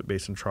nonprofit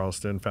based in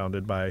Charleston,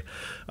 founded by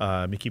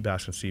Mickey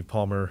Bass and Steve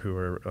Palmer, who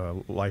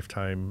are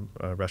lifetime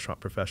restaurant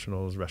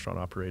professionals, restaurant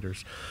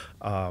operators.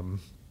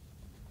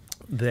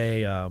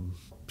 They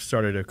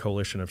started a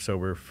coalition of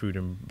sober food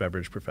and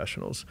beverage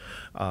professionals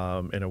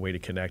and a way to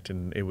connect.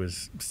 And it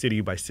was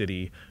city by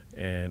city.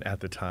 And at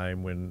the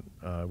time when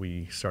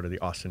we started the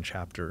Austin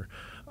chapter,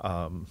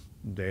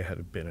 they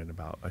had been in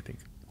about, I think,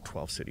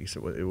 12 cities.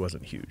 It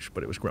wasn't huge,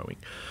 but it was growing.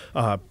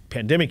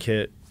 Pandemic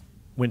hit,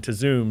 went to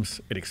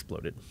Zooms, it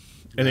exploded.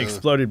 And it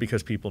exploded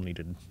because people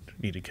needed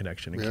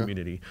connection and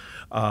community.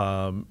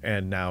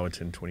 And now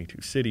it's in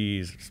 22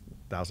 cities,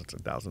 thousands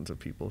and thousands of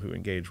people who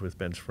engage with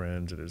Ben's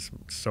Friends. It is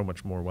so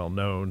much more well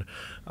known,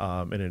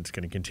 and it's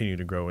going to continue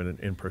to grow in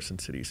in-person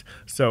cities.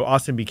 So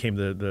Austin became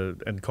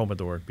and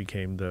Comedor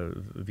became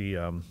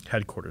the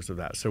headquarters of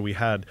that. So we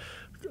had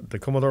the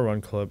Comedor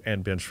Run Club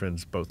and Ben's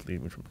Friends both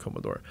leaving from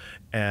Comedor.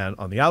 And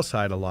on the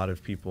outside, a lot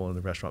of people in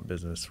the restaurant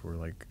business were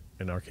like,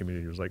 in our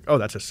community was like, oh,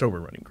 that's a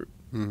sober running group.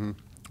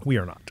 We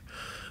are not.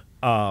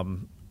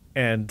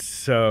 And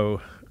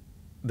so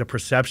the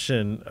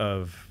perception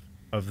of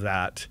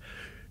that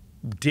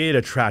did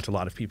attract a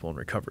lot of people in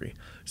recovery.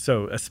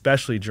 So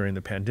especially during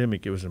the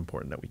pandemic, it was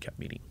important that we kept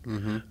meeting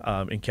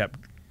and kept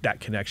that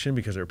connection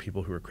because there were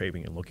people who were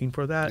craving and looking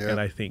for that. And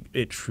I think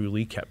it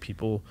truly kept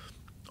people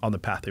on the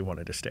path they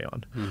wanted to stay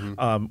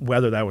on,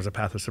 whether that was a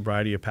path of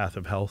sobriety, a path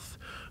of health,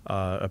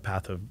 a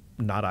path of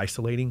not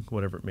isolating,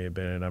 whatever it may have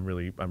been. And I'm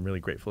really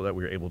grateful that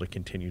we were able to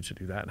continue to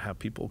do that and have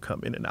people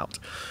come in and out.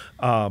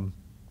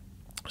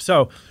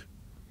 So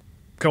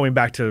going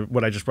back to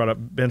what I just brought up,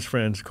 Ben's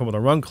Friends,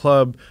 Comedor Run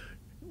Club,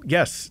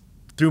 yes,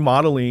 through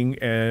modeling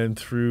and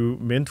through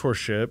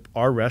mentorship,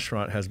 our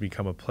restaurant has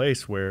become a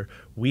place where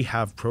we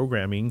have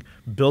programming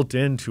built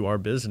into our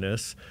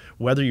business,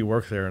 whether you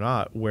work there or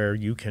not, where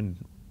you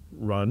can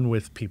run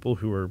with people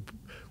who are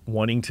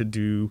wanting to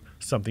do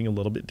something a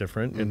little bit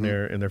different in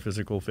their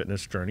physical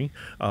fitness journey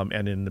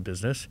and in the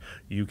business.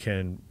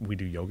 We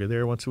do yoga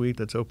there once a week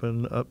that's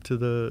open up to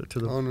the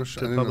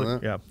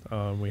public.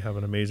 Yeah, we have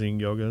an amazing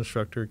yoga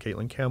instructor,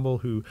 Caitlin Campbell,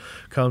 who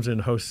comes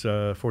and hosts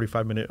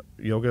 45-minute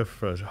yoga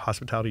for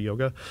hospitality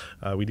yoga.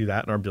 We do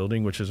that in our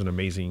building, which is an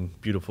amazing,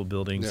 beautiful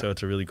building. So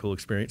it's a really cool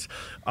experience.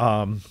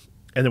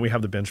 And then we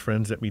have the Bench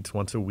Friends that meets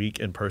once a week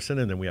in person.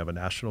 And then we have a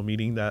national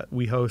meeting that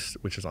we host,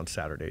 which is on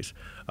Saturdays.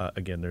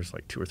 Again, there's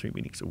like 2 or 3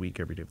 meetings a week,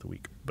 every day of the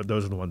week. But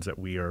those are the ones that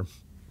we are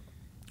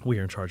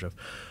in charge of.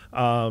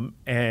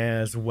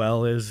 As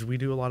well as we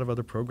do a lot of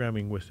other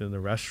programming within the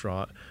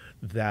restaurant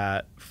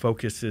that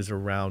focuses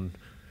around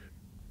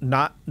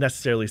not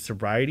necessarily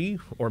sobriety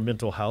or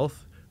mental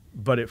health,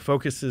 but it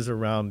focuses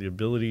around the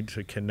ability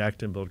to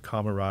connect and build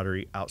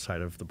camaraderie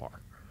outside of the bar.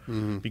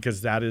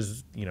 Because that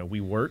is,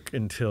 we work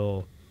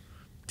until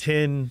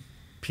 10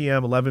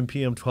 p.m., 11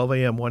 p.m., 12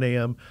 a.m., 1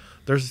 a.m.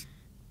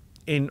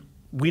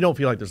 We don't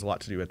feel like there's a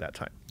lot to do at that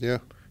time. Yeah.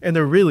 And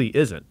there really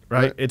isn't,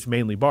 right? It's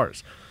mainly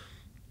bars.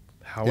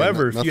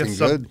 However, if you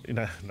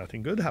have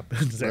nothing good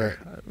happens there.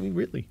 Right. I mean,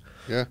 really.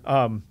 Yeah.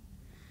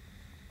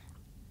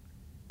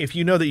 If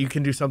you know that you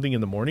can do something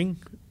in the morning,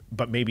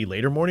 but maybe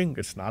later morning,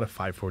 it's not a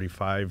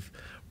 5:45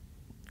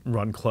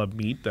 run club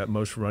meet that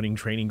most running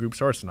training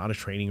groups are. It's not a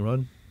training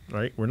run,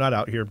 right? We're not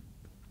out here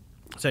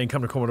saying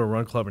come to Comedor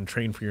Run Club and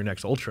train for your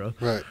next ultra,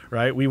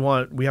 right? We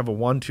have a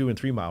 1, 2, and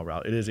 3 mile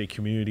route. It is a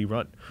community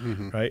run,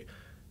 right?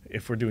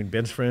 If we're doing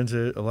Bench Friends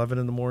at 11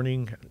 in the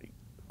morning,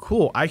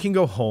 cool. I can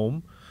go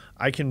home.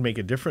 I can make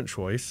a different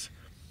choice,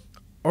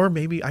 or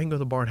maybe I can go to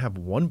the bar and have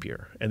 1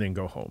 beer and then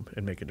go home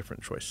and make a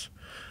different choice.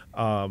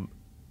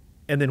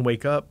 And then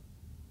wake up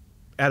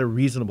at a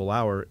reasonable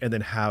hour and then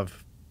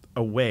have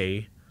a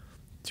way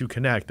to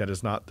connect that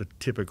is not the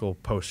typical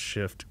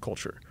post-shift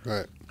culture.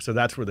 Right. So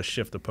that's where the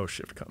shift, the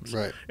post-shift comes.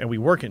 Right. And we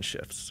work in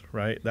shifts,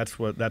 right? That's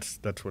what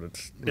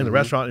it's in the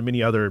restaurant and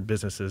many other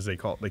businesses, they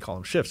call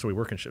them shifts. So we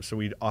work in shifts. So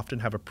we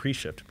often have a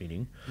pre-shift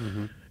meeting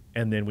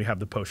and then we have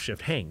the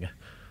post-shift hang.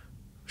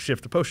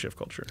 Shift to post-shift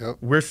culture. Yep.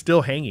 We're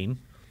still hanging,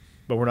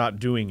 but we're not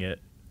doing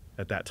it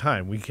at that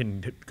time. We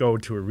can go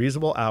to a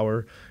reasonable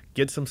hour,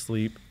 get some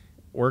sleep,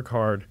 work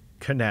hard,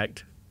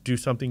 connect, do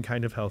something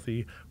kind of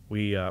healthy.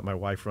 My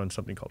wife runs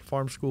something called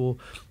Farm School,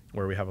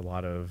 where we have a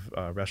lot of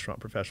restaurant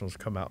professionals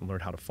come out and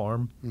learn how to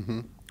farm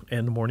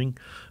in the morning,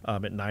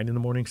 at 9 in the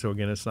morning. So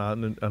again, it's not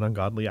an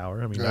ungodly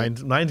hour. I mean,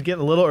 nine's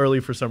getting a little early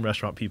for some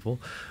restaurant people.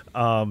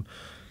 Through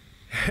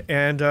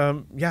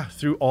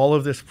all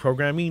of this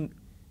programming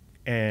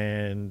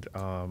and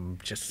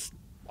just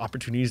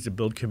opportunities to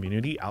build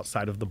community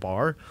outside of the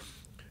bar,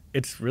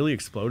 it's really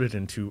exploded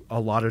into a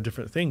lot of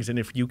different things. And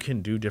if you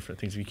can do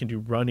different things, if you can do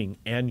running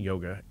and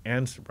yoga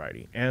and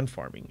sobriety and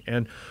farming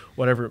and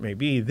whatever it may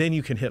be, then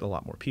you can hit a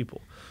lot more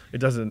people.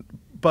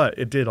 But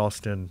it did all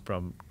stem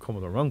from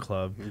Comedor Run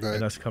Club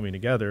and us coming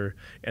together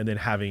and then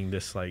having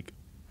this like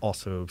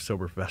also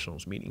sober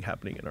professionals meeting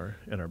happening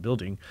in our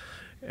building.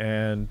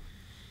 And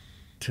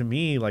to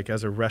me, like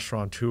as a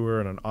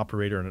restaurateur and an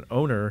operator and an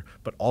owner,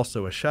 but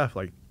also a chef,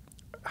 like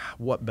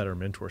what better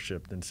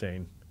mentorship than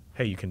saying,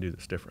 hey, you can do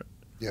this different.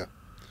 Yeah,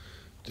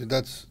 dude,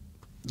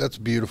 that's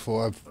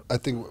beautiful. I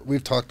think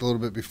we've talked a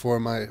little bit before.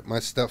 My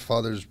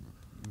stepfather's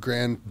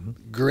grand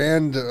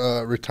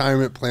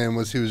retirement plan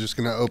was he was just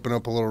going to open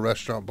up a little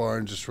restaurant bar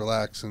and just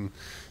relax and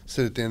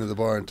sit at the end of the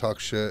bar and talk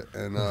shit.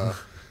 And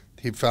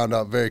he found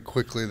out very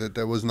quickly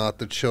that was not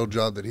the chill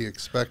job that he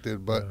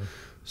expected. But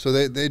so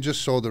they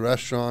just sold the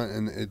restaurant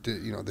and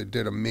they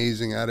did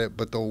amazing at it.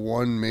 But the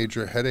one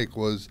major headache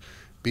was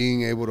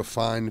being able to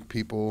find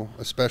people,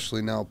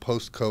 especially now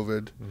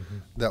post-COVID,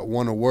 that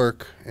want to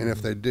work. And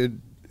if they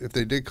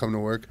did come to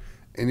work,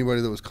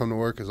 anybody that was come to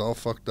work is all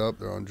fucked up.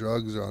 They're on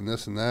drugs, they're on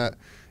this and that,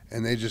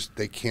 and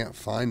they can't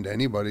find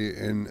anybody.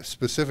 And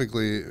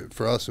specifically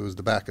for us, it was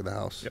the back of the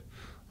house. Yep.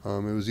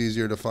 It was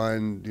easier to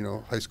find,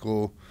 high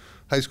school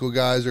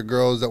guys or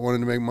girls that wanted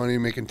to make money,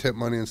 making tip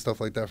money and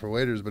stuff like that for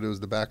waiters, but it was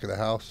the back of the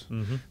house.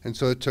 And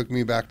so it took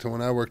me back to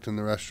when I worked in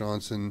the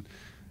restaurants, and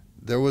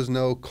there was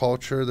no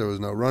culture. There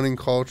was no running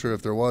culture.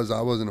 If there was,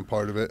 I wasn't a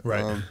part of it.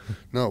 Right.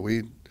 No,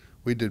 we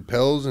did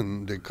pills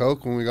and did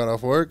coke when we got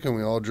off work, and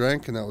we all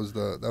drank, and that was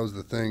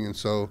the thing. And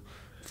so,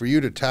 for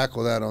you to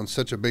tackle that on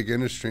such a big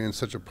industry and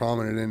such a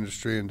prominent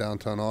industry in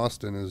downtown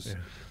Austin is,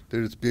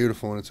 dude, it's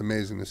beautiful and it's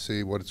amazing to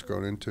see what it's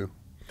grown into.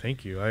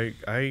 Thank you.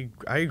 I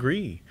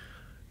agree.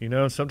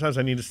 Sometimes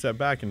I need to step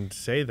back and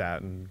say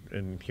that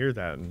and hear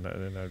that, and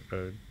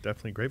I'm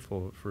definitely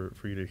grateful for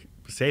you to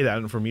say that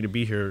and for me to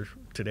be here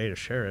today to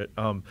share it.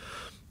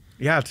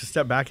 To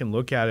step back and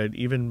look at it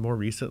even more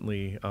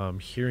recently,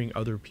 hearing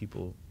other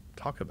people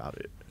talk about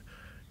it,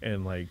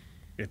 and like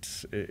it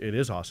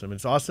is awesome.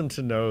 It's awesome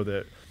to know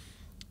that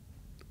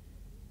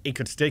it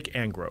could stick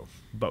and grow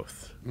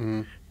both.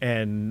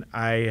 And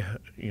I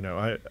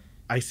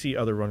see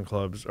other run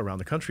clubs around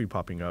the country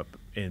popping up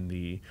in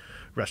the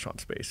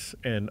restaurant space,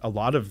 and a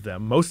lot of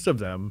them, most of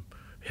them,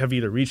 have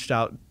either reached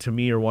out to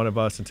me or one of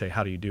us and say,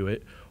 how do you do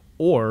it,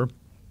 or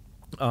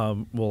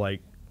will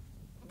like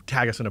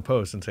tag us in a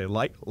post and say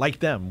like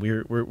them,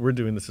 we're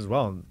doing this as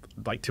well. And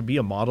like to be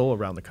a model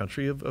around the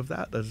country of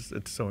that,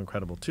 it's so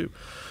incredible too.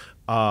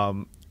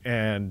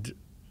 And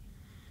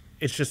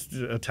it's just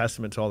a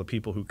testament to all the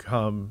people who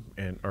come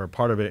and are a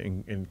part of it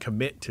and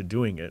commit to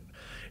doing it.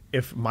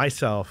 If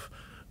myself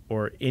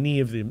or any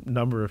of the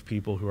number of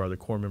people who are the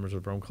core members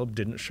of the Run Club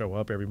didn't show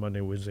up every Monday,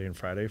 Wednesday, and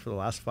Friday for the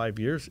last 5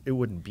 years, it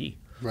wouldn't be.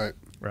 Right.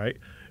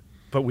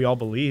 But we all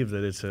believe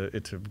that it's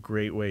a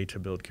great way to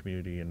build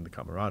community and the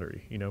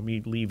camaraderie. You know,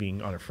 me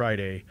leaving on a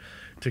Friday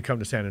to come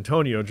to San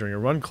Antonio during a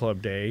Run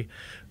Club day,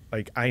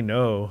 like I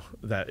know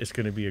that it's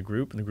going to be a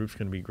group and the group's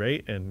going to be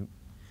great. And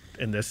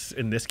in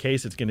this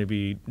case, it's going to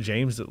be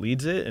James that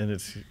leads it,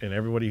 and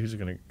everybody who's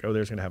going to go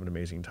there is going to have an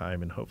amazing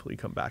time and hopefully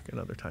come back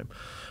another time.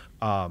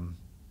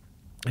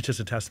 It's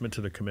just a testament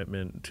to the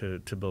commitment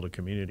to build a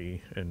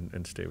community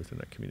and stay within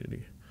that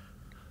community.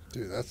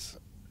 Dude,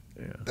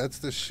 that's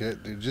the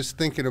shit, dude. Just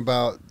thinking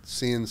about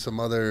seeing some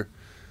other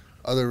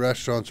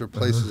restaurants or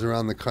places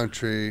around the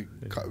country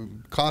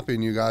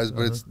copying you guys,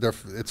 but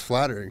it's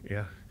flattering.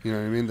 Yeah, you know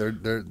what I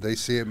mean. They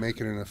see it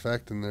making an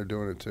effect, and they're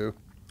doing it too.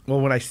 Well,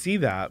 when I see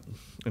that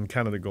and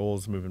kind of the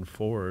goals moving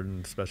forward,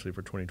 and especially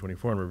for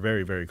 2024, and we're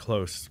very, very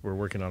close. We're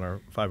working on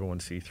our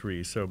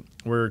 501c3. So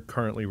we're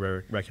currently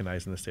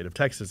recognized in the state of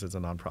Texas as a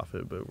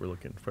nonprofit, but we're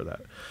looking for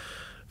that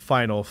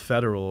final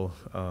federal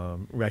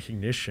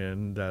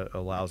recognition that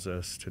allows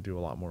us to do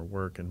a lot more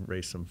work and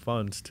raise some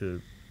funds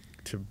to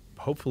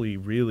hopefully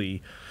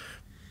really,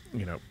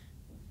 you know,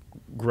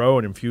 grow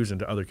and infuse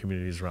into other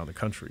communities around the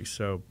country.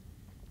 So,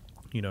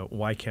 you know,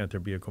 why can't there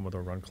be a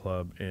Comedor Run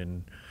Club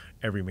in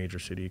every major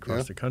city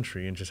across the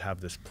country and just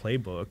have this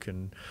playbook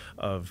and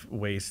of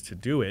ways to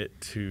do it,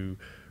 to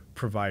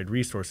provide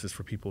resources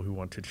for people who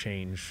want to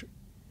change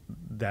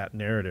that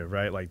narrative,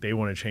 right? Like they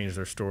want to change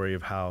their story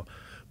of how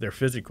their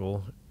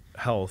physical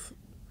health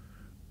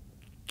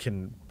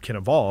can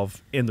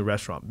evolve in the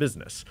restaurant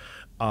business.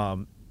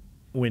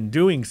 When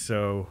doing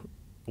so,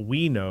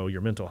 we know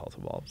your mental health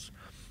evolves.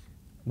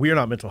 We are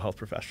not mental health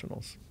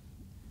professionals,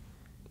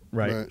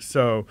 right?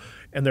 So,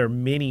 and there are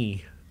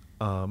many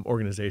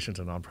organizations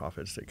and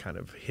nonprofits that kind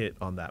of hit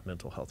on that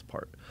mental health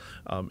part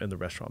in the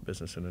restaurant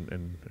business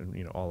and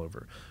you know, all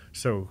over.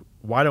 So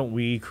why don't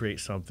we create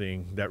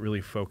something that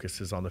really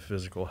focuses on the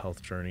physical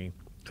health journey,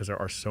 because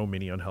there are so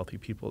many unhealthy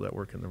people that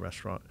work in the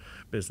restaurant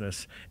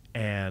business,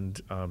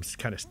 and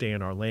kind of stay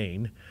in our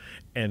lane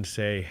and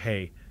say,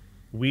 hey,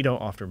 we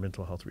don't offer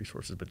mental health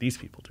resources, but these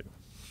people do.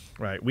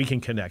 Right, we can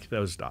connect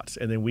those dots,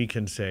 and then we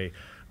can say,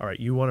 all right,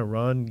 you want to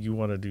run, you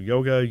want to do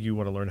yoga, you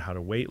want to learn how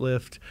to weight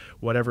lift,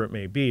 whatever it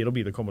may be. It'll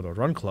be the Comedor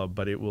Run Club,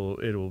 but it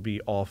will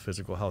be all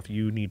physical health.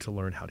 You need to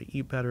learn how to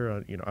eat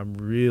better. You know, I'm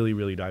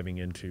really diving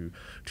into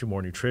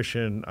more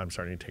nutrition. I'm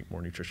starting to take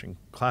more nutrition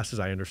classes.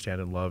 I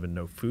understand and love and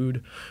know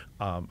food.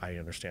 I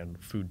understand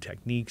food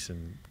techniques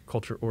and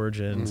culture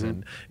origins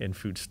and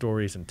food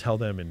stories, and tell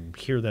them and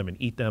hear them and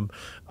eat them.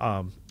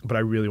 But I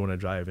really want to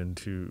dive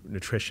into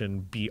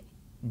nutrition,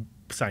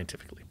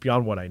 scientifically,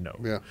 beyond what I know.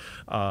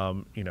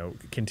 You know,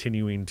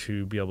 continuing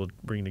to be able to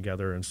bring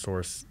together and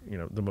source, you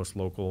know, the most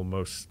local,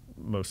 most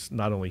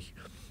not only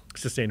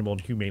sustainable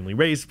and humanely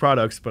raised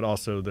products, but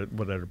also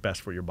what are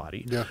best for your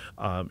body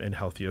and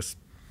healthiest.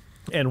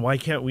 And why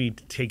can't we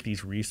take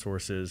these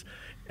resources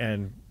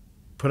and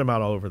put them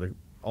out all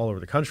over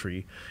the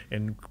country,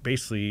 and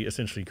basically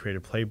essentially create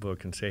a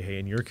playbook and say, hey,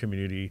 in your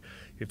community,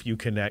 if you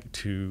connect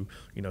to,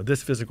 you know,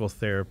 this physical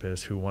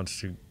therapist who wants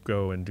to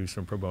go and do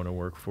some pro bono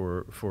work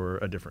for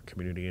a different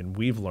community, and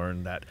we've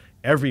learned that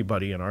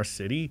everybody in our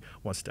city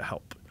wants to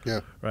help.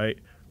 Right?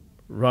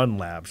 Run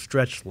Lab,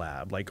 Stretch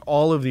Lab, like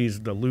all of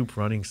these, the Loop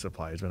running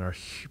supply has been our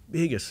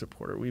biggest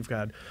supporter. We've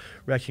got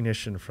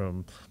recognition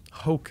from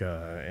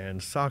Hoka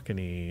and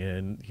Saucony,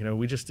 and you know,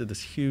 we just did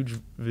this huge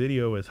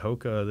video with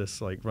Hoka,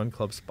 this like Run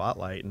Club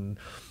spotlight, and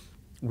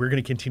we're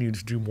going to continue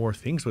to do more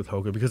things with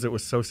Hoka because it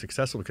was so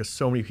successful, because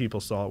so many people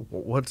saw,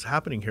 well, what's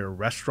happening here, a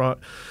restaurant,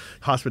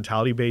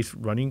 hospitality-based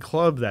running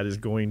club that is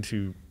going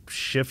to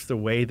shift the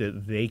way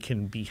that they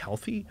can be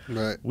healthy.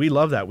 We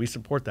love that. We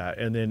support that.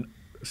 And then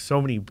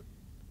so many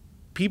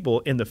people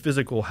in the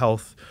physical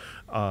health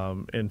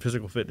and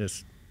physical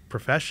fitness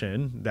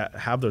profession that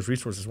have those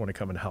resources want to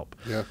come and help.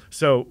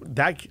 So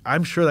that,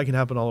 I'm sure that can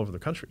happen all over the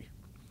country.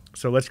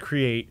 So let's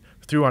create,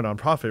 through our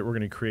nonprofit, we're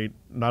going to create,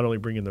 not only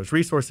bring in those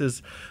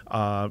resources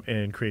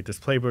and create this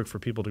playbook for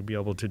people to be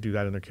able to do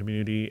that in their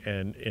community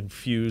and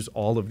infuse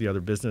all of the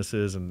other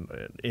businesses and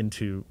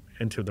into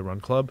the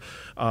Run Club,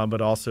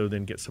 but also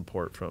then get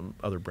support from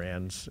other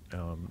brands.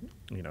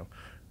 You know,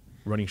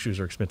 running shoes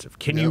are expensive.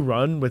 Can you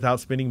run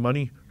without spending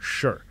money?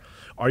 Sure.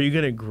 Are you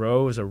going to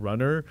grow as a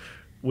runner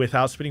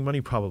without spending money?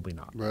 Probably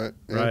not. Right.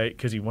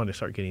 Because you want to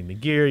start getting the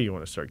gear, you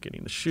want to start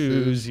getting the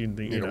shoes. You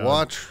need a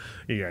watch.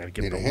 You got to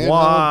get the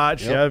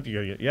watch. You got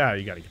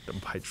to get the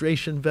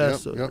hydration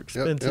vests. Those are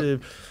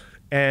expensive.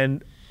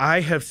 And I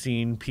have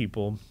seen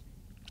people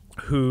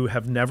who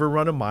have never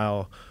run a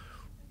mile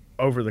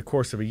over the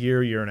course of a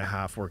year and a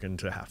half work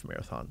into half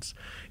marathons.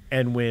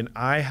 And when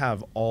I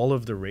have all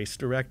of the race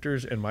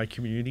directors in my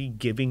community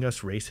giving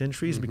us race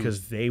entries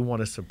because they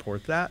want to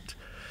support that,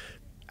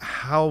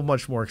 how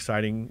much more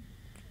exciting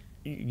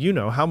you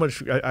know how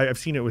much I've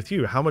seen it with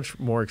you. How much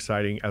more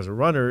exciting as a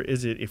runner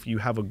is it if you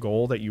have a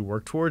goal that you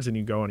work towards and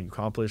you go and you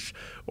accomplish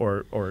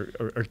or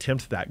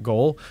attempt that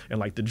goal, and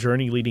like the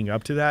journey leading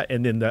up to that,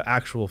 and then the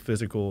actual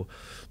physical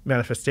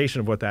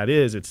manifestation of what that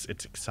is. It's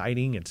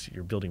exciting.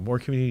 You're building more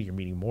community. You're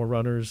meeting more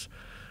runners.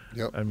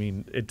 Yep. I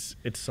mean, it's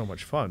so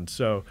much fun.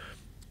 So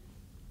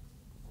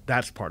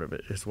that's part of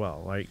it as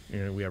well. Like,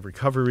 we have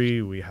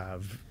recovery. We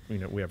have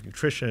we have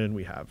nutrition.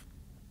 We have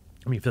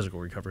physical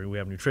recovery. We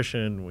have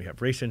nutrition. We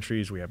have race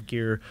entries. We have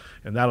gear,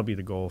 and that'll be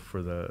the goal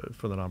for the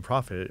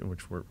nonprofit, in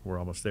which we're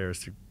almost there, is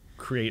to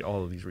create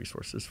all of these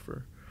resources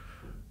for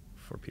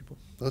people.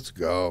 Let's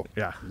go.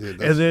 Yeah.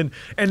 Dude,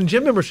 and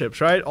gym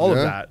memberships, right? All of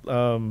that.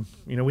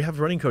 We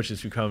have running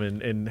coaches who come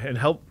and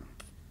help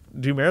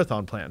do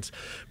marathon plans.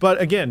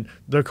 But again,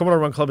 the Comedor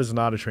Run Club is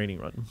not a training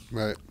run.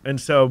 Right. And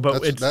so,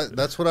 but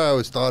that's what I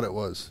always thought it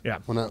was. Yeah.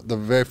 The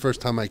very first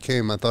time I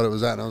came, I thought it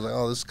was that, and I was like,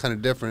 oh, this is kind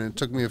of different. It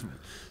took me a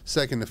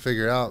second to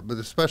figure out, but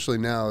especially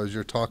now as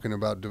you're talking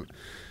about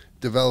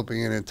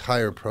developing an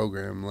entire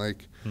program,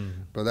 like,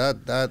 but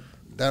that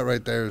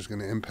right there is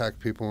going to impact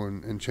people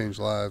and change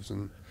lives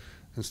and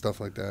stuff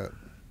like that.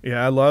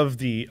 Yeah, I love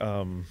the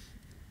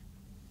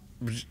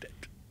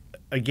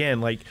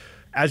again, like,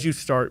 as you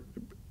start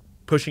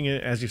pushing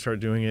it, as you start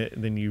doing it,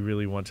 then you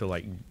really want to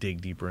like dig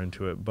deeper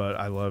into it. But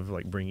I love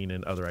like bringing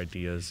in other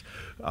ideas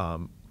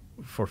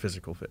for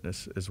physical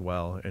fitness as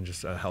well, and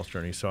just a health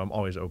journey. So I'm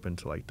always open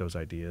to like those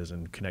ideas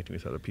and connecting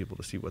with other people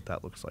to see what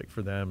that looks like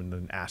for them, and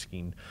then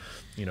asking,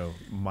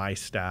 my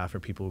staff or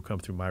people who come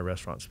through my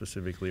restaurant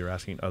specifically, or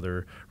asking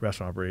other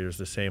restaurant operators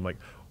the same, like,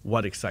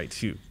 what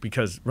excites you?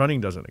 Because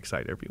running doesn't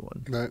excite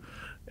everyone. Right.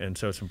 And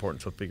so it's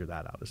important to figure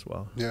that out as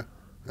well. Yeah,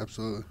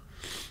 absolutely.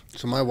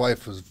 So my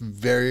wife was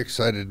very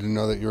excited to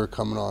know that you were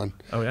coming on.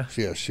 Oh, yeah?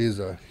 Yeah, she's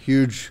a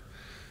huge,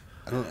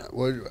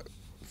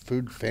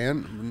 food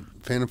fan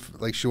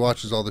of, like, she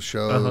watches all the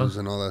shows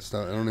and all that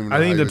stuff. I don't even know. I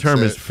think the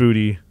term is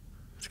foodie.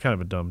 It's kind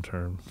of a dumb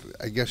term.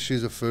 I guess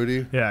she's a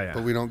foodie. Yeah.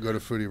 But we don't go to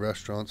foodie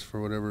restaurants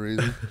for whatever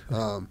reason.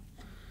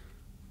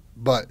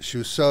 But she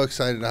was so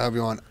excited to have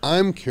you on.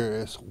 I'm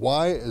curious,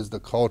 why is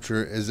the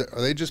culture,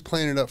 are they just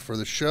playing it up for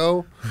the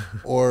show,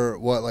 or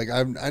what? Like,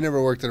 I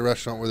never worked at a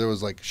restaurant where there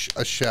was like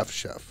a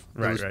chef.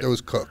 There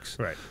was cooks.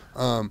 Right.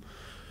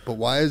 But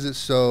why is it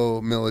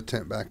so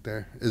militant back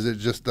there? Is it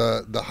just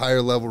the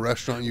higher level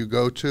restaurant you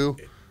go to?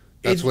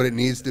 That's what it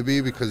needs to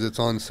be, because it's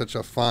on such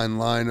a fine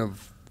line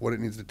of what it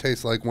needs to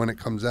taste like when it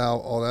comes out,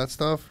 all that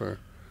stuff? Or?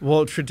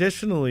 Well,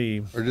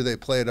 traditionally... Or do they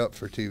play it up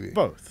for TV?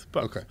 Both.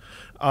 Okay.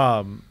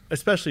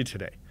 Especially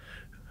today,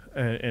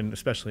 and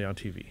especially on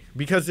TV,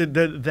 because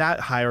that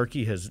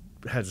hierarchy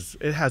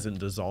hasn't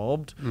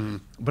dissolved,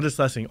 but it's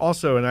lessening.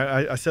 Also, and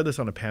I said this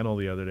on a panel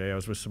the other day. I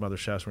was with some other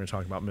chefs. We were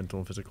talking about mental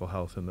and physical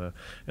health in the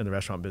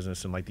restaurant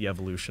business, and like the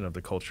evolution of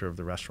the culture of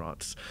the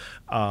restaurants.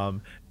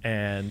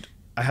 And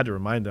I had to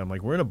remind them,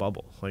 like, we're in a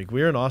bubble. Like,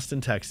 we're in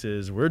Austin,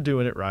 Texas. We're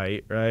doing it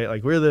right?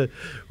 Like, we're the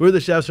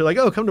chefs who are like,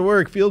 oh, come to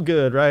work, feel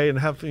good, right? And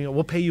have,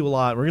 we'll pay you a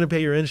lot. We're going to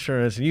pay your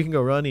insurance, and you can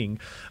go running.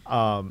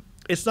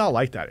 It's not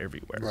like that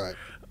everywhere. Right.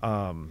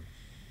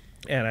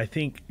 And I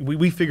think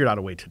we figured out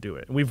a way to do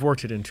it. We've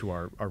worked it into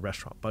our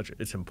restaurant budget.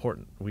 It's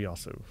important. We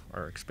also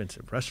are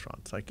expensive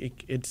restaurants. Like,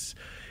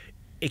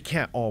 it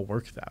can't all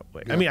work that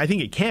way. Yeah. I mean, I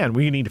think it can.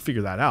 We need to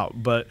figure that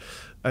out. But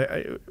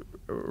I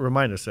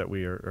remind us that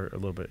we are a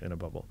little bit in a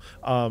bubble.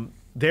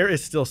 There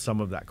is still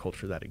some of that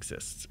culture that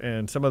exists,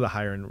 and some of the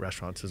higher end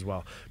restaurants as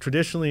well.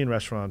 Traditionally in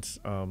restaurants,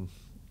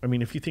 I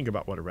mean, if you think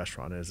about what a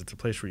restaurant is, it's a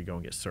place where you go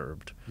and get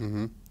served,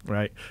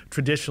 right?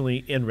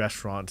 Traditionally in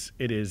restaurants,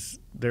 there's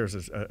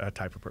a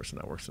type of person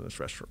that works in this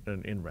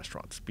restaurant in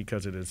restaurants,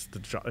 because it is the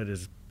job. It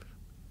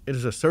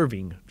is a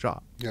serving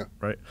job,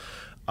 right?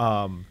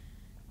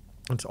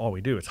 That's all we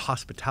do. It's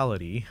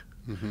hospitality,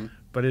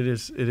 but it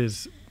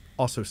is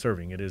also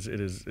serving. It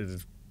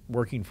is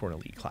working for an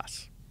elite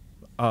class.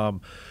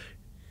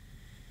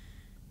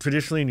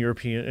 Traditionally in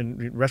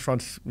European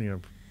restaurants,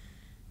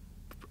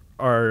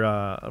 are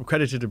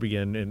accredited to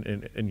begin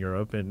in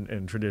Europe,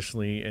 and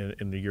traditionally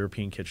in the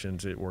European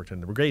kitchens, it worked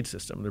in the brigade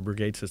system. The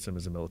brigade system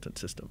is a militant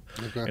system,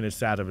 and it's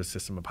that of a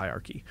system of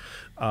hierarchy.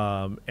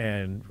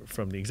 And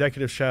from the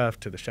executive chef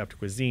to the chef de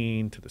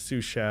cuisine to the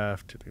sous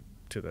chef to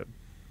the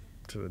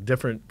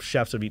different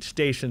chefs of each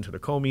station to the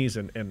commis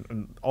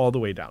and all the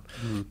way down.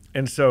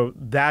 And so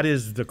that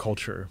is the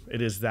culture.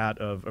 It is that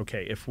of,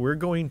 okay, if we're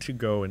going to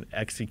go and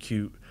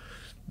execute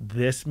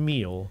this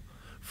meal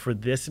for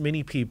this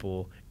many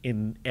people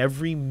in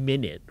every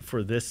minute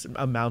for this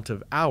amount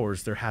of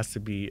hours, there has to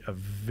be a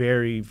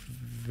very,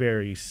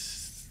 very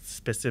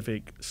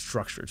specific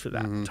structure to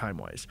that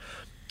time-wise.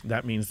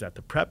 That means that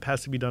the prep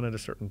has to be done at a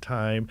certain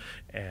time,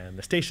 and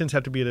the stations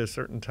have to be at a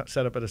certain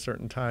set up at a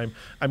certain time.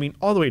 I mean,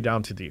 all the way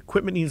down to the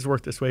equipment needs to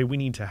work this way. We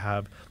need to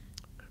have.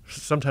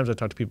 Sometimes I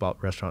talk to people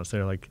about restaurants.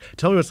 They're like,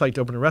 "Tell me what it's like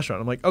to open a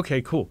restaurant." I'm like,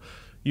 "Okay, cool.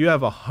 You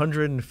have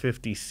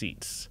 150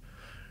 seats.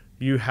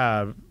 You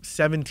have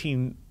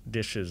 17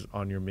 dishes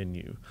on your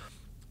menu.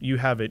 You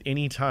have at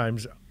any time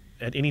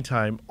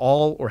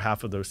all or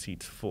half of those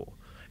seats full.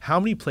 How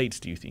many plates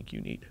do you think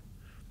you need?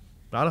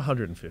 Not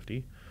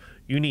 150.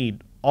 You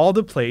need all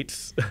the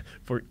plates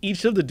for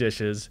each of the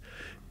dishes,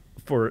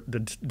 for the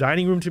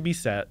dining room to be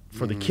set,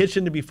 for the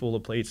kitchen to be full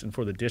of plates, and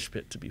for the dish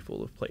pit to be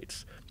full of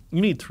plates.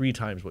 You need 3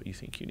 times what you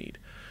think you need.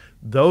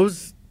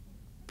 Those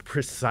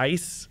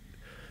precise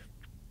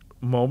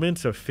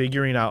moments of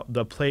figuring out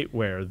the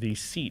plateware, the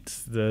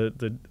seats, the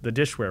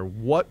dishware,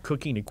 what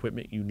cooking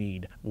equipment you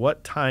need,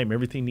 what time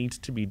everything needs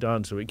to be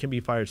done so it can be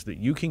fired so that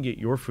you can get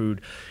your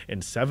food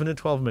in 7 to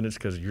 12 minutes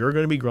because you're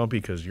going to be grumpy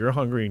because you're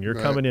hungry and you're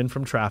coming in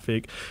from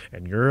traffic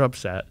and you're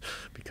upset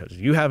because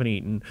you haven't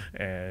eaten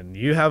and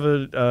you have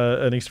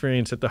an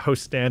experience at the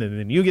host stand and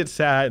then you get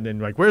sad and then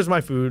like, where's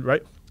my food,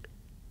 right?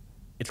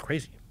 It's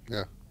crazy.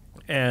 Yeah.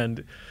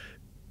 And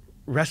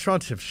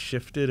restaurants have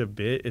shifted a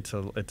bit. It's a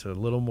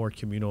little more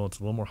communal. It's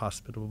a little more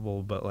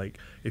hospitable. But like,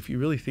 if you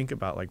really think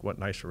about like what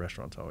nicer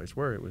restaurants always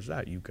were, it was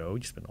that you go,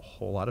 you spend a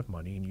whole lot of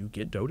money, and you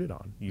get doted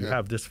on. You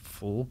have this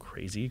full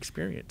crazy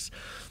experience.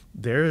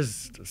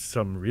 There's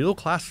some real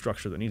class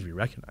structure that needs to be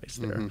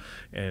recognized there,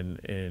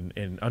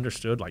 and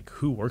understood. Like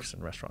who works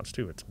in restaurants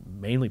too. It's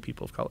mainly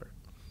people of color,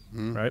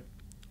 right?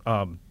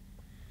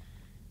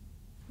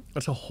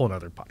 That's a whole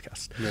nother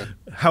podcast. Yeah.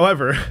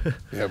 However,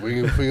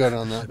 we got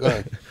on that. Go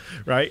ahead.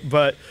 Right,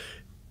 but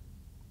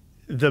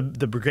the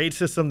brigade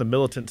system, the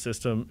militant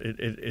system,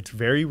 it's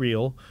very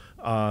real,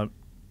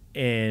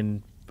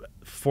 and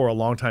for a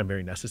long time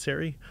very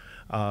necessary.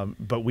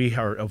 But we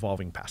are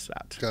evolving past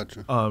that.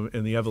 Gotcha.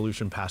 And the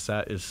evolution past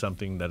that is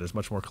something that is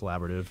much more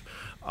collaborative.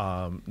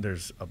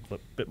 There's a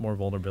bit more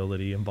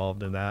vulnerability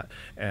involved in that.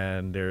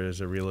 And there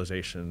is a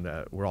realization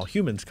that we're all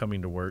humans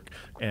coming to work.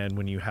 And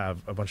when you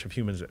have a bunch of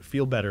humans that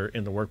feel better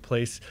in the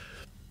workplace,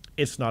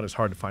 it's not as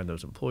hard to find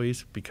those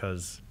employees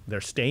because they're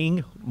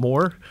staying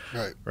more,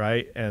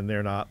 right? And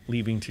they're not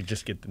leaving to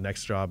just get the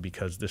next job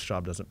because this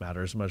job doesn't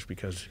matter as much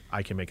because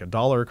I can make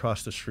 $1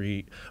 across the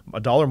street,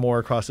 $1 more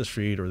across the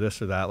street, or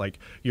this or that. Like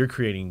you're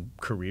creating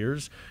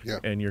careers,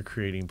 and you're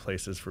creating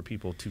places for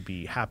people to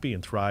be happy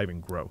and thrive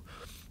and grow.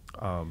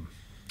 And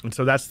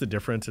so that's the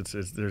difference.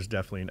 There's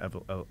definitely an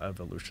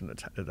evolution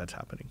that's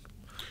happening.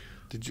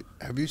 Did you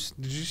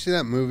see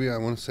that movie? I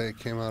want to say it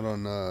came out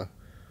on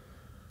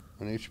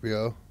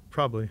HBO.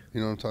 Probably.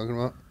 You know what I'm talking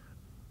about?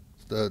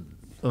 The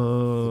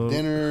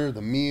dinner,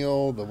 the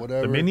meal, the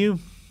whatever. The menu?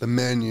 The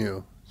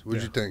menu. So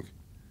what'd you think?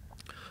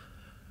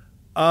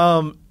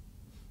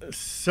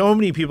 So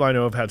many people I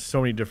know have had so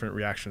many different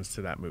reactions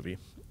to that movie.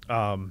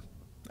 I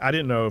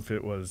didn't know if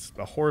it was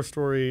a horror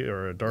story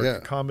or a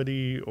dark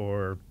comedy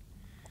or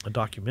a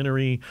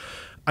documentary.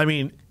 I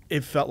mean,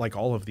 it felt like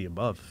all of the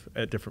above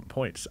at different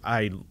points.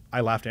 I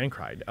laughed and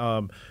cried.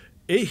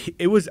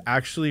 It was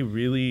actually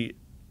really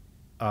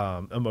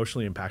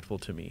emotionally impactful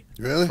to me.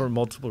 Really? For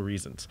multiple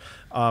reasons.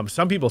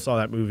 Some people saw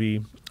that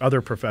movie,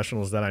 other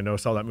professionals that I know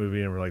saw that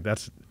movie and were like,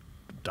 that's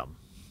dumb.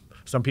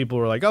 Some people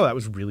were like, oh, that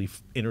was really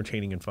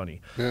entertaining and funny.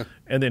 Yeah.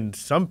 And then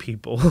some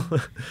people,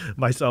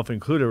 myself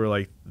included, were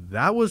like,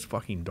 that was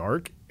fucking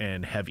dark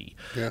and heavy.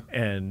 Yeah.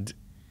 And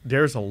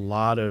there's a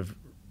lot of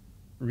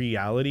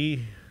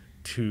reality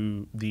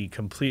to the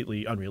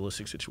completely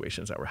unrealistic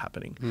situations that were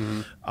happening.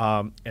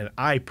 And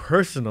I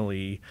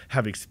personally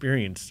have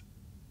experienced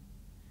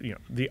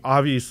the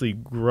obviously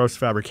gross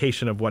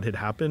fabrication of what had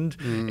happened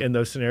in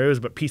those scenarios,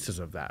 but pieces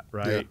of that,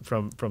 right?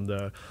 Yeah. From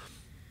the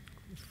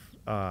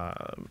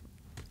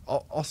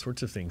all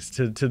sorts of things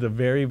to the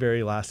very,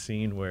 very last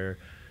scene where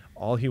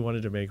all he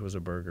wanted to make was a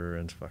burger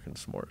and fucking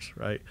s'mores,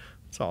 right?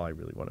 That's all I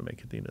really want to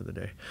make at the end of the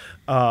day.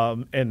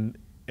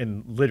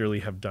 And literally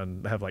have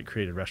like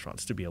created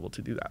restaurants to be able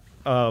to do that.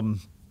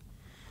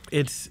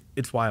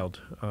 It's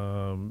wild.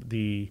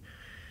 The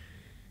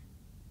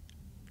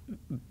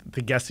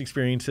guest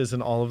experiences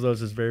and all of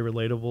those is very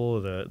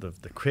relatable.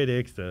 The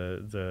critic,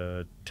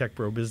 the tech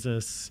bro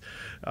business,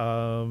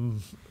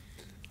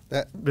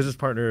 business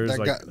partners.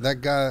 That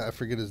guy, I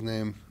forget his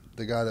name.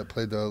 The guy that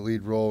played the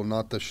lead role,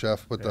 not the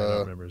chef, but I don't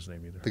remember his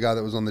name either. The guy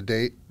that was on the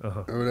date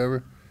or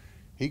whatever.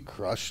 He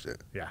crushed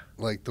it. Yeah.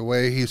 Like the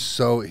way he was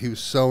so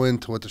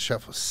into what the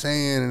chef was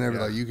saying and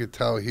everything. Like you could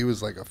tell he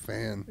was like a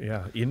fan.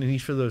 Yeah. And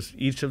each of those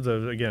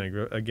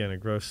again a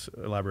gross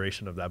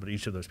elaboration of that, but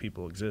each of those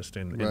people exist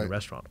in the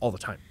restaurant all the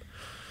time.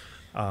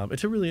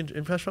 Restaurants are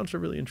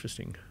really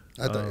interesting.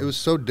 I thought it was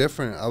so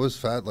different. I was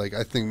fat. Like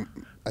I think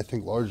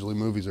largely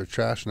movies are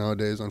trash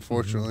nowadays,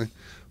 unfortunately.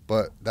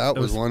 But that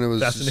was one. It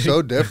was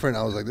so different.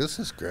 I was like, this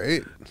is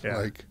great. Yeah.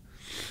 Like.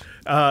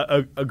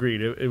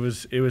 Agreed. It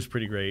was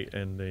pretty great,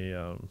 and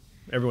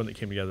everyone that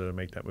came together to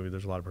make that movie.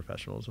 There's a lot of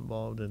professionals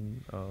involved,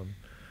 and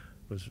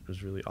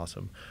was really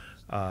awesome.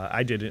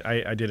 I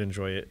did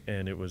enjoy it,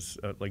 and it was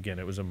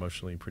it was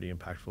emotionally pretty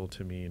impactful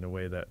to me in a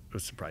way that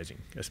was surprising,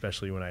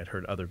 especially when I had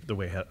heard the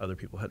way other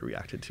people had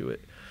reacted to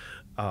it.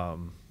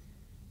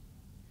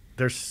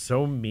 There's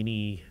so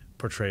many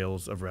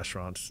portrayals of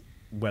restaurants,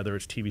 whether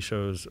it's TV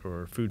shows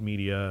or food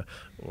media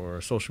or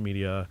social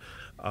media,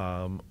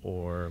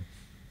 or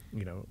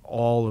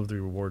all of the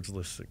rewards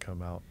lists that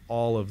come out,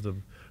 all of the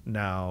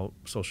now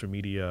social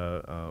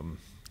media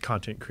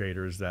content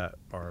creators that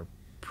are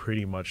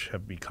pretty much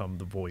have become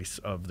the voice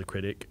of the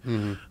critic.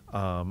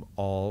 Mm-hmm.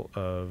 All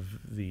of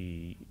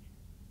the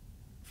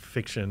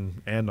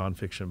fiction and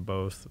nonfiction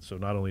both, so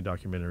not only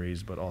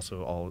documentaries but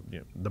also all,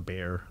 The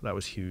Bear, that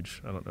was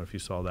huge. I don't know if you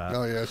saw that.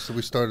 Oh yeah, so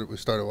we started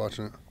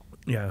watching it.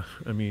 Yeah,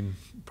 I mean,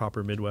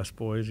 proper Midwest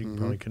boys, you can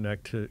probably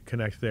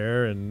connect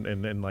there,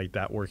 and like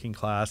that working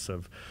class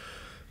of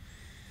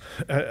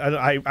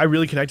I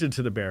really connected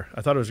to The Bear.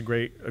 I thought it was a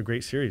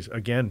great series.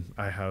 Again,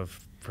 I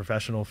have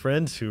professional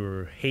friends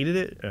who hated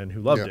it and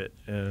who loved it,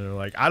 and they're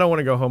like, I don't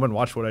want to go home and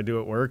watch what I do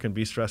at work and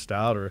be stressed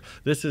out, or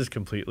this is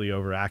completely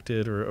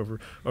overacted or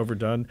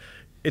overdone.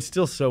 It's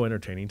still so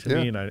entertaining to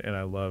me, and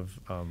I love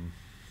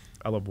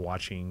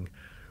watching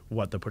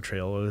what the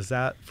portrayal is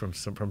at from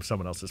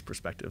someone else's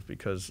perspective,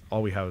 because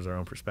all we have is our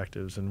own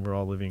perspectives and we're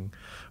all living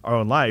our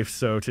own life.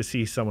 So to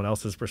see someone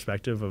else's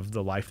perspective of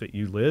the life that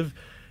you live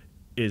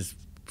is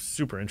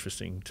super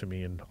interesting to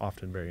me and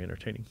often very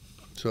entertaining.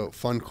 So,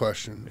 fun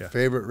question. Yeah.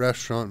 Favorite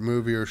restaurant,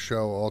 movie, or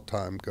show all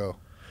time? Go.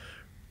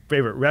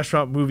 Favorite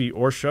restaurant, movie,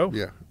 or show?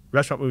 Yeah.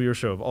 Restaurant, movie, or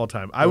show of all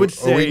time. I would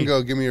say... Or we can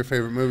go, give me your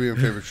favorite movie and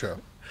favorite show.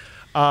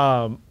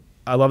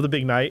 I love The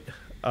Big Night.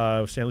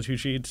 Stanley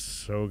Tucci, it's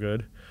so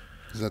good.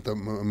 Is that the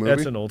movie?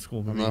 That's an old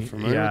school movie. I'm not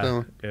familiar with that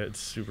one. It's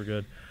super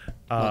good.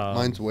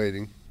 Mine's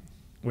Waiting.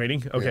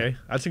 Waiting? Okay. Yeah.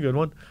 That's a good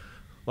one.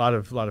 A lot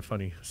of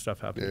funny stuff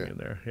happening in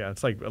there. Yeah,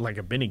 it's like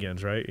a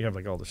Bennigan's, right? You have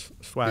like all this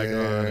swag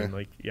on and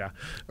like,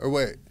 Or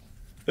wait.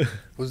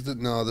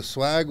 The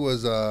swag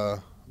was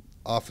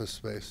Office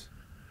Space.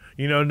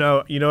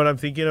 No, you know what I'm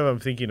thinking of? I'm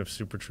thinking of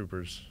Super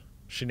Troopers.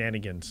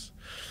 Shenanigans.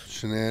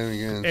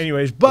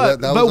 Anyways, but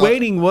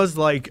Waiting was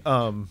like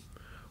one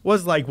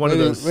of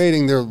those.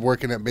 Waiting, they're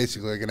working at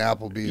basically like an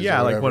Applebee's.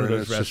 Yeah, or whatever, like one of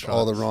those it's restaurants. just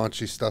all the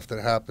raunchy stuff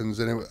that happens,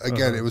 and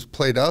it was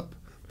played up,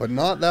 but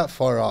not that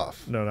far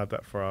off. No, not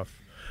that far off.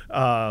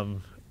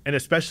 And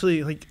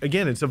especially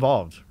again, it's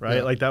evolved, right?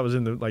 Yeah. Like that was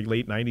in the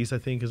late '90s, I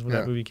think, is when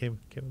that movie came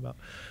about.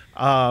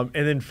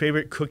 And then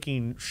favorite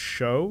cooking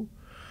show,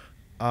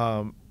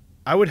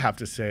 I would have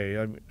to say,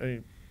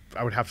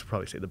 I would have to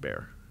probably say The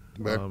Bear.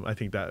 I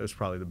think that is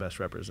probably the best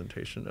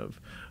representation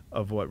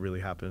of what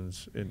really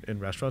happens in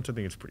restaurants. I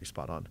think it's pretty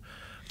spot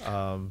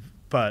on.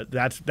 But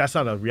that's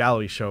not a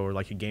reality show or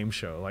like a game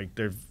show. Like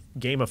they're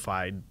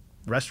gamified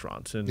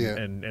restaurants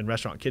and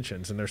restaurant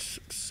kitchens, and there's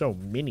so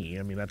many.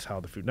 I mean, that's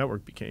how the Food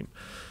Network became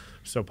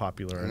so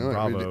popular. And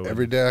Bravo.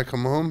 Every day I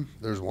come home,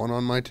 there's one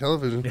on my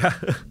television. Yeah.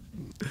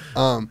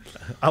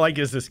 I like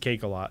Is This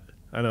Cake a lot.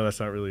 I know that's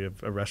not really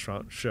a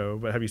restaurant show,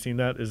 but have you seen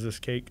that? Is This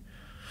Cake?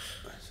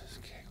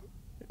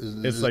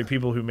 It's like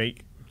people who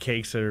make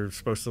cakes that are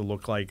supposed to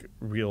look like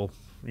real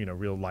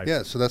life.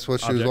 Yeah, so that's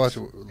what she was objects.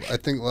 watching. I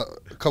think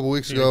a couple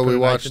weeks ago we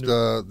watched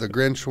the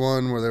Grinch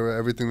one where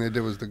everything they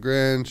did was the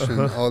Grinch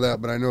and all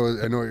that. But I know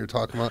what you're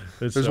talking about.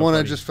 There's so one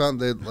funny. I just found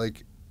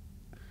that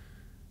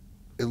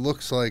it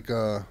looks like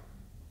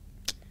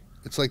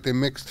it's like they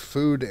mixed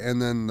food and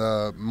then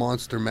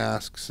monster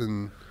masks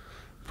and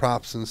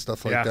props and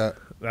stuff like that.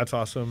 That's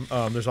awesome.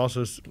 There's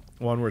also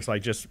one where it's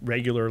like just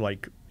regular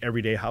like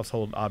everyday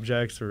household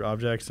objects,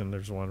 and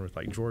there's one with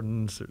like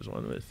Jordans. There's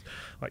one with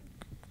like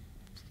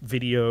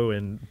video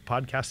and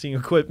podcasting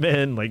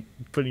equipment, like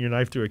putting your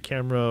knife through a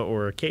camera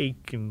or a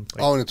cake, and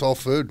and it's all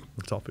food.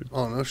 It's all food.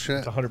 Oh no shit!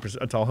 It's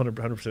 100%. It's all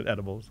 100%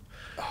 edibles.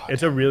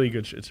 It's a really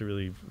good. It's a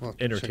really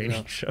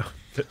entertaining show.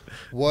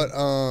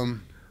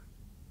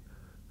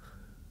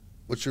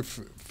 What's your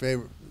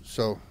favorite?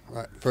 So,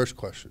 first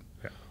question.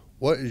 Yeah.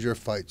 What is your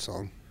fight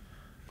song?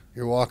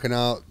 You're walking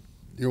out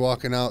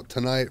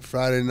tonight,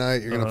 Friday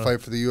night. You're gonna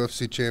fight for the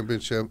UFC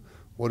championship.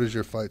 What is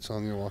your fight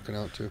song you're walking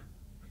out to?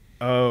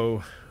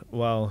 Oh,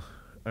 well,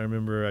 I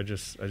remember I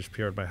just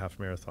PR'd my half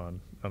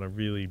marathon on a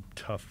really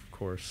tough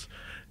course,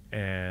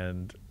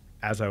 and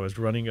as I was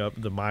running up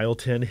the mile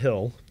 10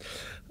 hill,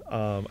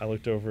 I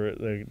looked over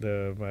at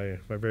my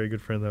very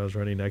good friend that I was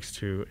running next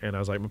to, and I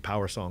was like, my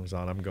power song's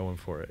on. I'm going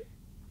for it.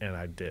 And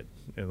I did,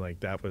 and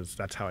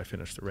that's how I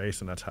finished the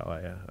race, and that's how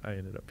I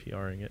ended up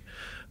PRing it.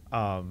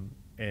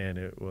 And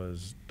it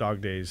was Dog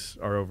Days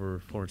Are Over,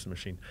 Florence and the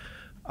Machine.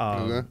 I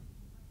don't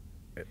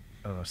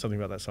know, something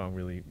about that song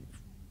really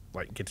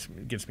gets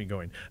me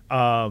going.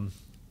 I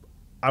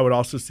would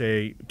also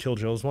say Kill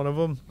Jill is one of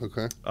them.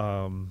 Okay.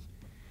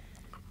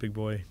 Big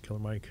Boy, Killer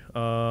Mike.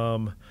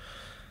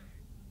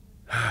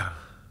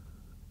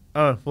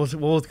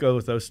 We'll go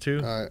with those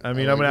two. Right, I'm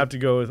gonna have to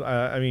go with.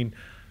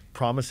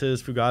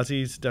 Promises,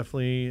 Fugazi's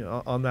definitely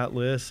on that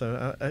list.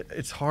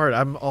 It's hard.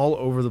 I'm all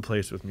over the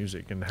place with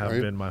music and have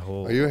been my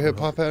whole. Are you a hip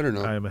hop head or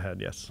no? I am a head,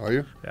 yes. Are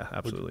you? Yeah,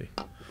 absolutely.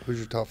 Who's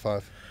your top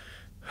five?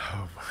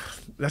 Oh,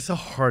 that's the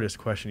hardest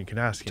question you can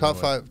ask. Top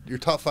five. Your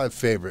top five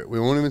favorite. We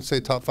won't even say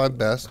top five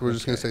best. We're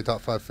just gonna say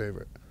top five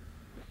favorite.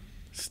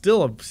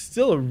 Still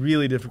a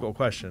really difficult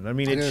question. I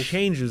mean, it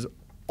changes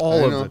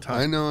all of the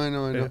time. I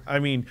know. I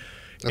mean.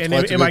 That's And why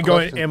it's a am good I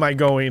going? question. Am I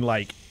going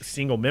like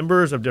single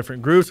members of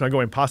different groups? Am I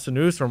going Pasta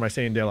Noose or am I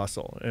saying De La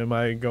Soul? Am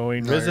I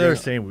going RZA or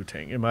saying Wu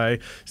Tang? Am I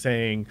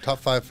saying top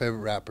five favorite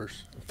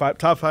rappers?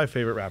 top five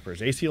favorite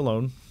rappers? AC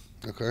Alone.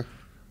 Okay.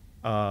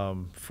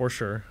 For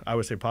sure. I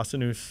would say Pasta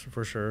Noose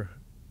for sure.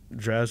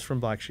 Drez from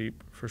Black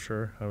Sheep for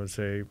sure. I would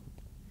say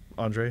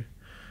Andre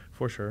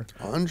for sure.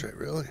 Andre,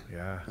 really?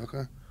 Yeah.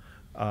 Okay.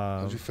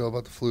 How'd you feel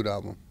about the Flute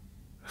album?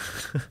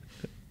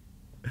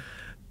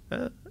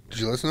 Did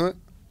you listen to it?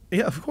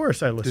 Yeah, of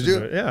course I listened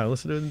to it. Yeah, I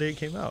listened to it the day it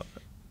came out.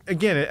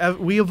 Again,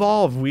 we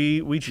evolve,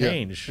 we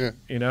change. Yeah.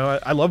 You know,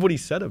 I love what he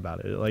said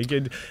about it. Like,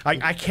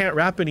 I can't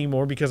rap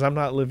anymore because I'm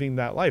not living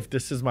that life.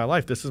 This is my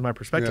life. This is my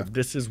perspective. Yeah.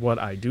 This is what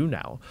I do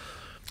now.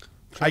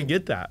 I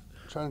get that.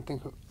 I'm trying to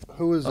think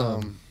who is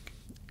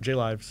J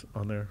Live's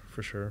on there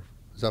for sure.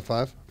 Is that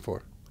 5?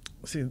 4?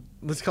 See,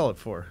 let's call it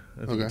 4. I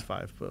think Okay. it's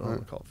 5, but All I'll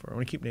right. call it 4. I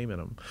want to keep naming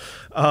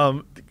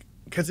them,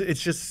 because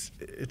it's just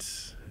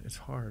it's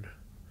hard.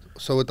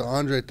 So with the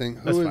Andre thing,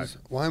 That's who 5. is?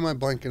 Why am I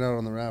blanking out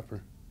on the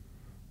rapper?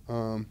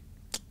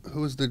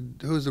 Who's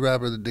the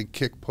rapper that did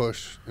Kick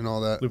Push and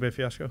all that? Lupe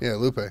Fiasco. Yeah,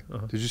 Lupe.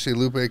 Uh-huh. Did you see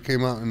Lupe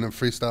came out and then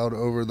freestyled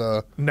over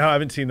the? No, I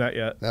haven't seen that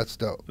yet. That's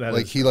dope. That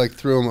like is he like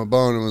threw him a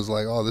bone and was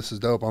like, "Oh, this is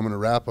dope. I'm gonna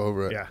rap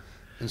over it." Yeah.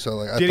 And so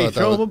like Did I he thought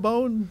throw that him was, a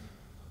bone?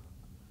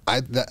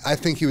 I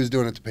think he was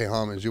doing it to pay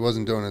homage. He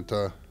wasn't doing it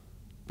to,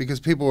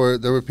 because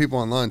there were people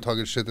online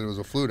talking shit that it was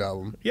a Flute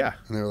album, Yeah.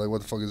 and they were like,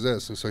 "What the fuck is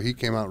this?" And so he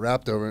came out,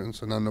 rapped over it, and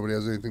so now nobody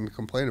has anything to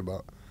complain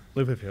about.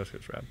 Lupe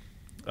Fiasco's rad.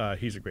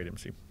 He's a great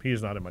MC. He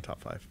is not in my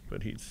top 5,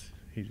 but he's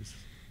Yeah,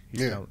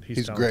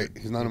 he's talented. great.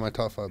 He's not in my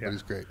top 5, Yeah. but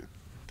he's great.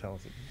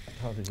 Talented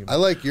human. I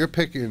like you're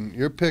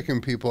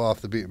picking people off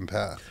the beaten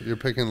path. You're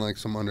picking like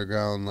some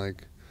underground,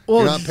 like Well,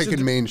 you're not just picking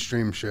the-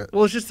 mainstream shit.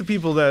 Well, it's just the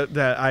people that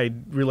I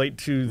relate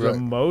to the Right.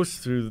 most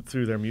through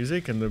their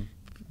music and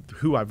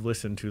who I've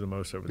listened to the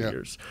most over the Yeah.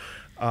 years,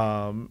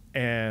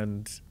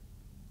 and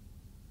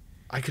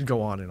I could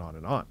go on and on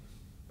and on.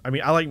 I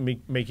mean, I like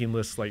making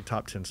lists like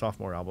top 10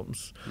 sophomore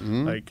albums,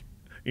 Mhm. like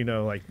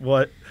like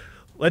what.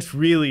 Let's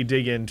really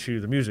dig into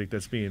the music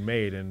that's being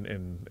made,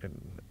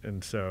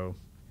 and so.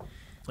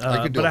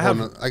 I could do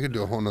but I could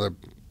do a whole nother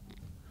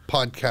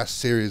podcast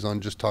series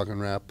on just talking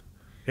rap.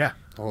 Yeah,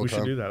 the whole we should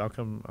time. do that. I'll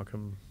come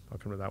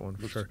to that one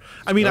for sure.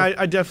 I mean,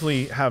 I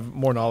definitely have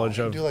more knowledge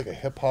I of could do like a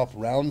hip hop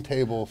round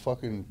table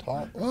fucking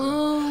talk.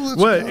 Oh,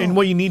 let's what go. and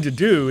what you need to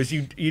do is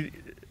you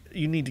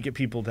need to get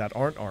people that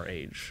aren't our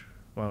age.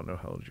 Well, I don't know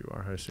how old you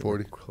are. I assume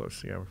 40. We're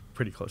close. Yeah, we're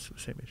pretty close to the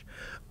same age.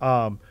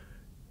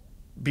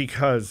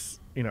 Because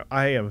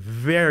I am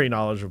very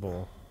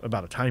knowledgeable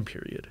about a time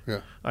period.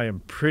 Yeah. I am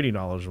pretty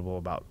knowledgeable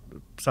about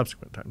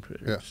subsequent time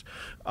periods.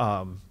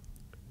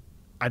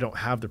 I don't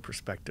have the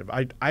perspective.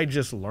 I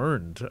just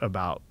learned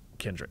about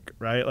Kendrick,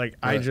 right? Like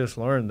I Right. just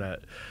learned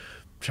that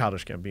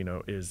Childish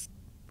Gambino is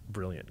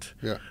brilliant.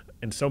 Yeah.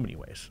 In so many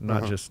ways,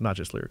 not Uh-huh.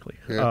 just lyrically.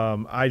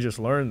 Yeah. I just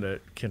learned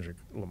that Kendrick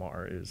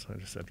Lamar is. I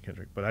just said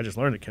Kendrick, but I just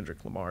learned that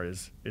Kendrick Lamar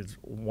is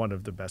one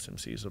of the best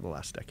MCs of the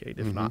last decade,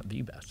 if not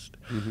the best.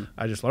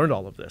 I just learned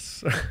all of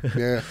this.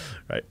 Yeah.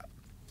 Right.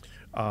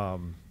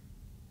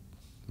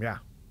 Yeah.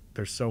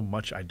 There's so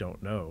much I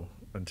don't know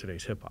in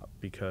today's hip hop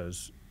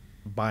because,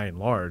 by and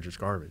large, it's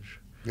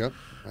garbage. Yep.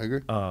 I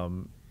agree.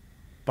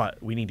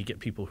 But we need to get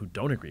people who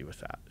don't agree with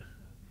that,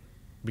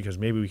 because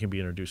maybe we can be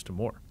introduced to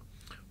more.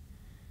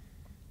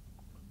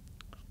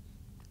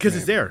 Because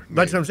it's there.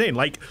 That's what I'm saying.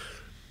 Like,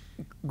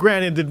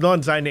 granted, the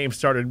ones I named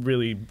started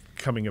really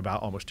coming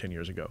about almost 10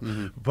 years ago.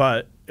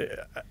 But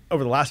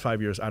over the last 5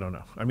 years, I don't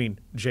know. I mean,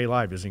 J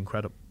Live is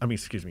incredible. I mean,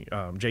 excuse me,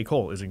 J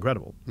Cole is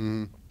incredible.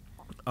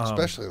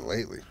 Especially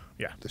lately.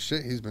 Yeah. The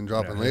shit he's been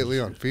dropping Yeah, lately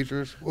he's- on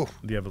features. Oof.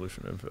 The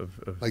evolution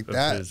of Like of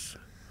that. his.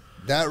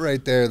 That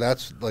right there,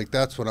 that's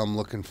what I'm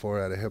looking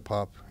for out of hip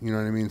hop. You know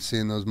what I mean?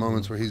 Seeing those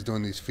moments where he's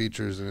doing these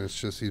features and it's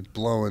just he's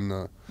blowing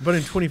the But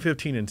in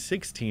 2015 and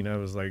 16, I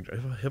was like,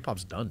 hip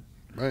hop's done.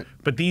 right.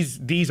 But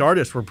these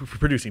artists were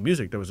producing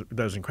music that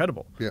was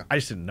incredible. Yeah. I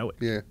just didn't know it.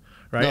 Yeah.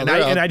 Right. No, and they're I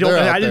out- don't. they're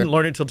And out I didn't there.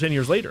 learn it until 10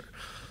 years later.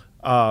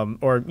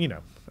 Or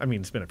I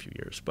mean, it's been a few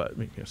years, but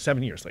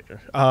 7 years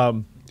later.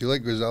 Do you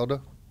like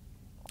Griselda?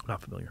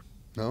 Not familiar.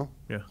 No?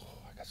 Yeah. Oh,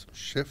 I got some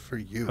shit for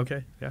you.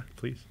 Okay. Yeah.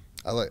 Please.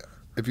 I like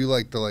if you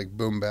like the like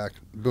boom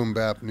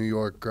bap, New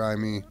York,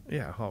 grimy,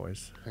 Yeah.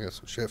 Always. I got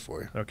some shit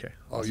for you. Okay.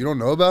 Oh, you don't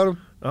know about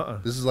him? Uh-uh.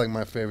 This is like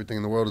my favorite thing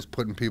in the world is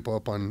putting people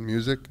up on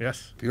music.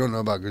 Yes. If you don't know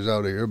about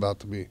Griselda, you're about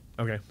to be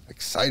Okay.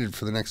 excited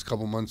for the next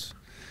couple months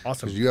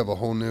Awesome. because you have a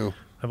whole new.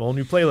 Have a whole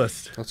new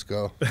playlist. Let's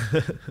go.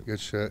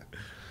 Good shit.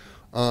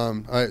 All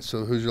right,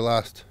 so who's your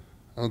last?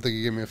 I don't think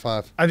you gave me a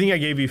 5. I think I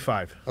gave you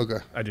 5. Okay.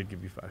 I did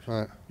give you 5. All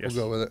right. Yes.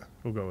 We'll go with it.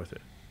 We'll go with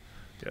it.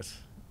 Yes.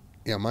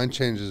 Yeah, mine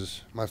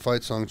changes. My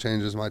fight song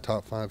changes. My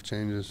top 5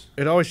 changes.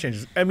 It always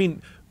changes. I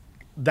mean,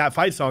 that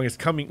fight song is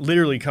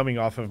literally coming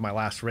off of my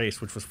last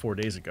race, which was 4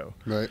 days ago.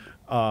 Right.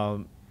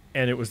 And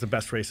it was the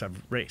best race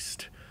I've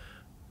raced.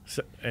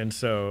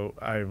 So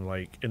I'm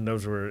like, and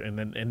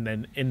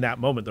then in that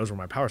moment, those were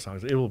my power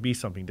songs. It will be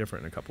something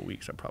different in a couple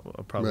weeks. I'll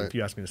probably Right. if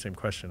you ask me the same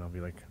question, I'll be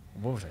like,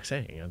 what was I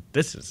saying? And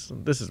this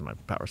is my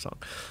power song.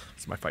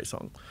 It's my fight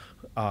song.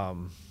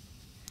 I'm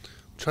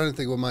trying to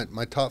think what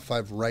my top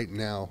 5 right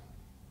now.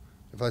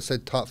 If I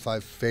said top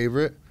 5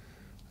 favorite,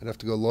 I'd have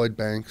to go Lloyd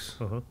Banks.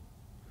 Uh-huh.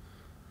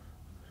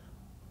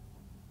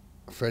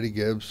 Freddie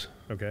Gibbs.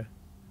 Okay.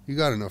 You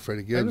got to know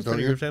Freddie I know Gibbs, don't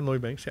Freddie you? Gibbs and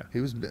Lloyd Banks, yeah.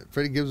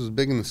 Freddie Gibbs was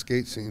big in the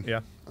skate scene.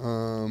 Yeah.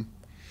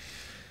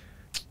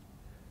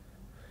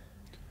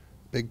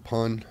 Big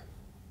Pun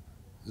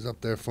is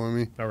up there for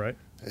me. All right.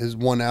 His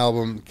one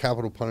album,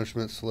 Capital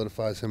Punishment,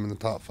 solidifies him in the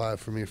top 5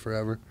 for me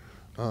forever.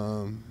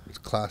 It's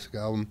a classic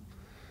album.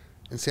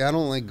 And see, I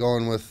don't like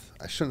going with,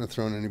 I shouldn't have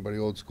thrown anybody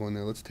old school in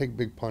there. Let's take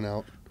Big Pun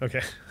out.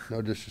 Okay.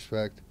 No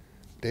disrespect.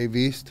 Dave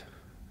East.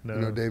 No.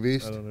 You know Dave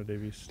East? I don't know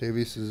Dave East. Dave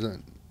East is a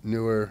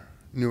newer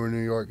New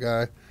York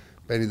guy.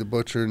 Benny the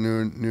Butcher,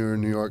 newer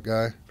New York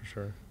guy. For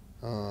sure.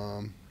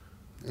 And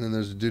then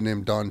there's a dude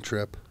named Don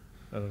Tripp.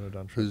 I don't know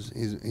Don Tripp.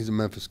 He's a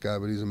Memphis guy,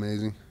 but he's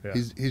amazing. Yeah.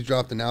 He's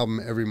dropped an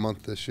album every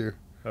month this year.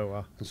 Oh,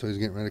 wow. And so he's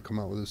getting ready to come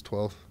out with his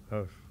 12th.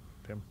 Oh,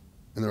 damn.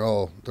 And they're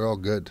all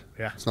good.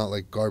 Yeah. It's not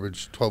like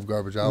 12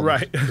 garbage albums.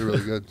 Right. They're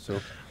really good. So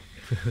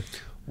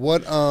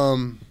what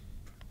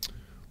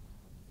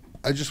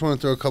I just want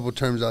to throw a couple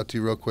terms out to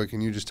you real quick,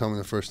 and you just tell me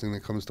the first thing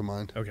that comes to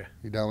mind. Okay.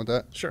 You down with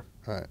that? Sure.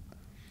 All right.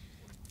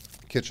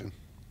 Kitchen.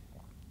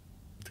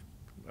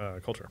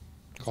 Culture.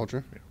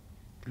 Culture. Yeah.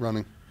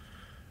 Running.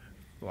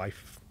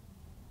 Life.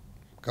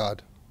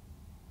 God.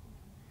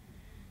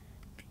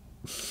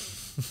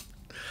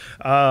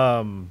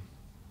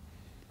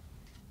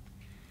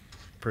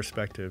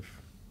 Perspective.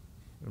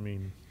 I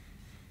mean,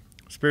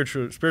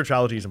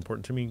 spirituality is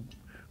important to me.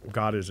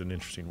 God is an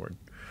interesting word.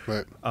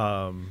 Right.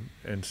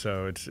 And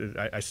so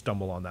I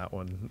stumble on that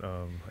one,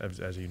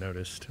 as you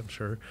noticed, I'm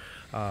sure.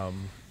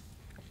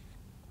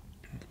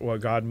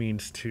 What God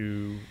means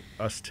to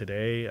us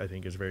today, I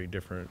think, is very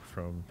different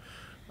from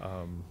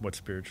what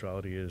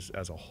spirituality is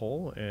as a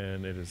whole,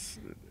 and it is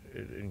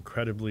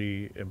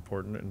incredibly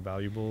important and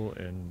valuable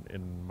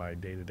in my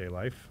day-to-day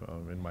life,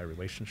 in my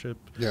relationship,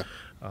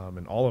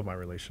 in all of my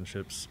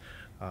relationships,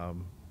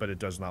 but it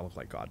does not look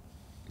like God.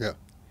 Yeah,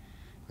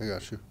 I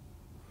got you.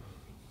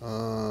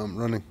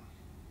 Running.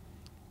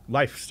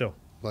 Life still.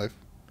 Life.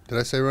 Did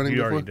I say running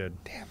before? You already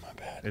did. Damn, my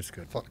bad. It's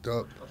good. Fucked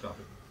up.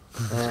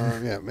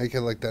 Yeah, make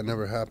it like that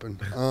never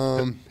happened.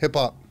 Hip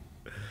hop.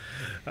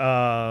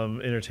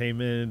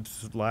 Entertainment,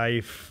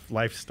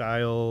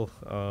 lifestyle.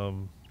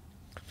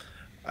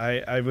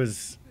 I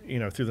was,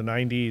 through the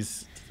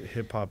 90s,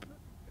 hip hop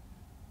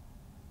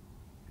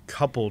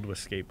coupled with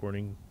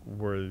skateboarding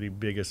were the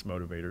biggest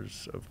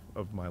motivators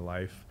of my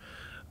life,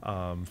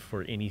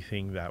 for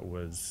anything that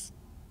was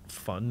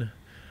fun,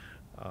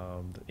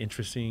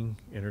 interesting,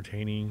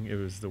 entertaining. It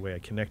was the way I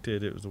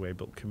connected. It was the way I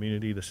built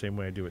community, the same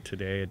way I do it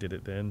today. I did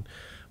it then.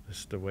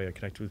 It's the way I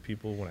connected with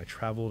people. When I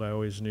traveled, I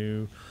always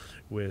knew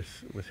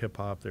with hip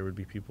hop, there would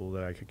be people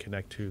that I could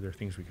connect to. There are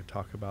things we could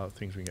talk about,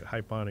 things we can get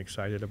hype on,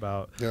 excited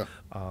about. Yeah.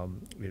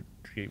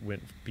 It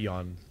went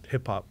beyond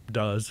hip hop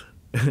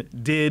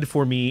did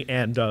for me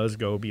and does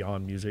go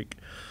beyond music.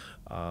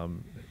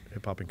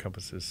 Hip hop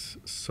encompasses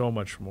so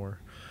much more.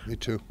 Me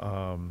too.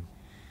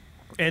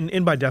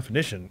 And by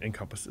definition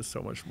encompasses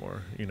so much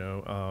more,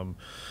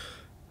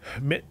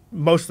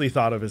 mostly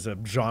thought of as a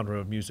genre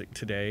of music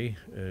today.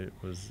 It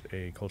was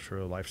a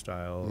cultural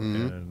lifestyle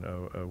and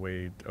a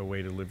way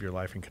to live your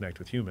life and connect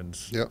with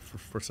humans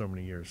for so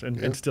many years,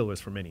 and still is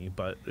for many,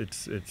 but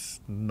it's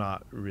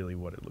not really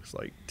what it looks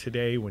like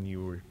today. When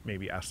you were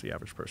maybe asked the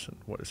average person,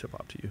 what is hip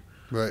hop to you?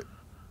 Right.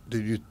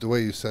 Dude, the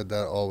way you said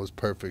that all was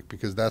perfect,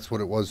 because that's what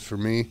it was for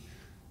me.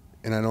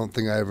 And I don't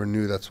think I ever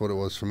knew that's what it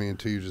was for me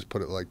until you just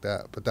put it like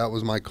that. But that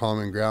was my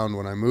common ground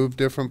when I moved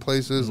different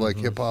places. Like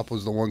hip-hop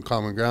was the one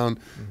common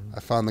ground. I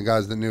found the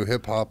guys that knew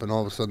hip-hop, and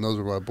all of a sudden those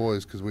were my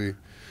boys, because we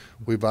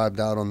vibed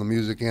out on the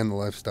music and the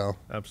lifestyle.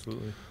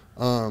 Absolutely.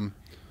 I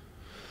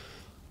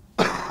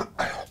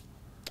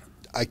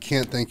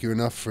can't thank you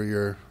enough for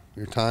your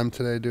time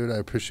today, dude. I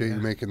appreciate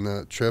you making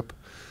the trip.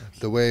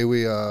 The way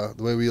we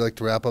like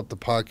to wrap up the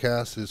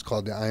podcast is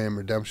called the I Am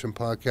Redemption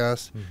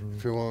podcast.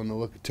 If you're willing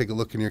to take a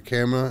look in your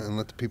camera and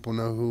let the people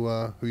know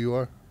who you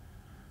are.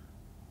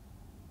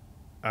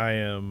 I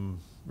am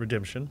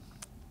redemption.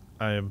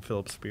 I am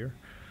Phillip Speer.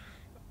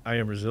 I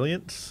am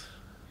resilience.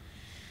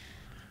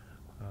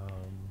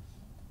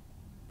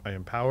 I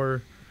am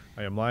power.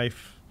 I am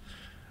life.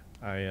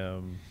 I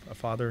am a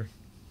father.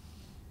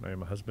 I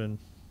am a husband.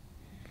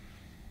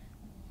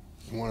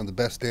 One of the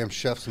best damn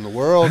chefs in the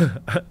world.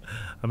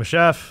 I'm a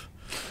chef.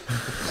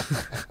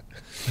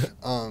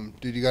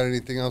 Dude, you got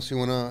anything else you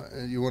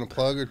wanna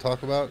plug or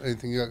talk about?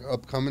 Anything you got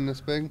upcoming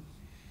this big?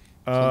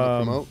 Something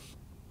to promote?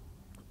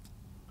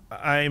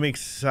 I'm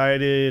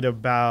excited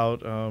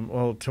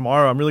about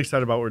tomorrow. I'm really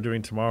excited about what we're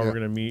doing tomorrow. We're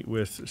going to meet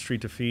with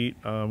Street to Feet,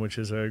 which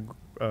is a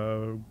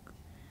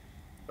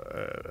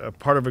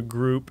part of a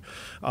group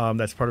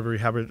that's part of a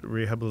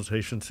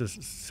rehabilitation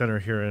center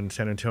here in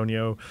San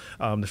Antonio.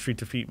 The Street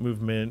to Feet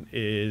movement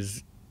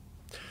is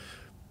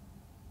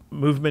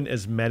movement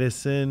as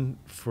medicine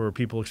for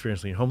people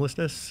experiencing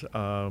homelessness.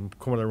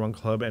 Comedor Run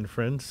Club and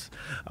friends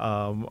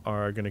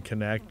are going to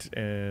connect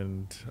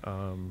and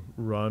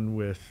run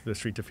with the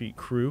Street to Feet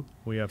crew.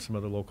 We have some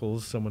other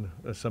locals.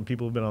 Some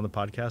people have been on the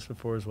podcast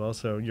before as well.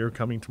 So you're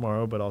coming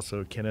tomorrow, but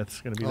also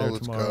Kenneth's going to be there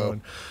tomorrow,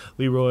 and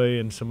Leroy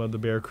and some of the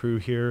Bear crew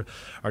here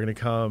are going to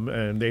come,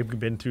 and they've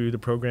been through the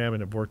program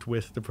and have worked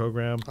with the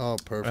program. Oh,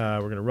 perfect.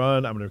 We're going to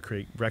run. I'm going to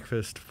create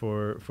breakfast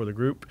for the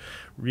group.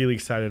 Really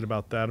excited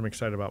about that. I'm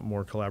excited about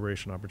more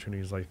collaboration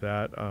opportunities like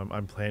that.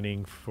 I'm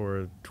planning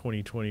for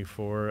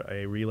 2024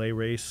 a relay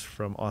race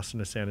from Austin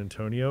to San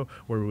Antonio,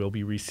 where we'll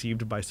be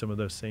received by some of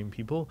those same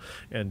people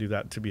and do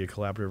that to be a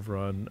collaborative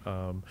run.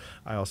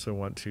 I also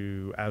want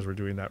to, as we're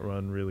doing that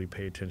run, really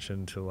pay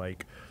attention to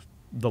like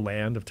the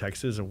land of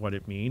Texas and what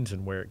it means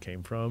and where it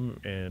came from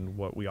and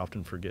what we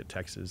often forget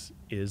Texas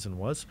is and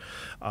was.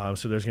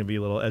 So there's going to be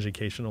a little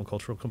educational,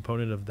 cultural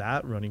component of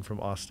that running from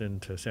Austin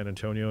to San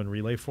Antonio in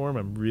relay form.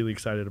 I'm really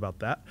excited about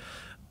that.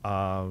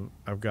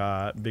 I've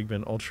got Big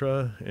Bend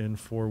Ultra in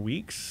 4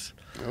 weeks.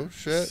 Oh,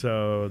 shit.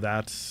 So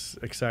that's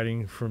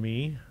exciting for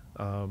me.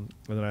 And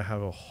then I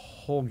have a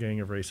whole gang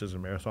of races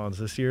and marathons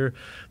this year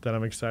that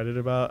I'm excited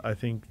about. I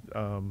think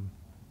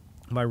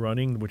my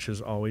running, which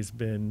has always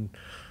been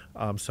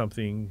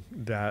something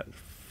that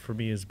for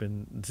me has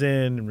been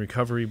zen and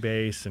recovery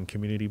based and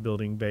community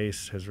building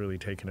based, has really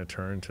taken a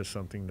turn to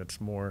something that's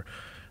more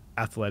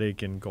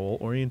athletic and goal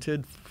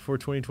oriented for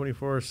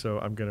 2024. So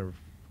I'm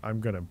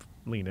gonna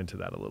lean into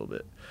that a little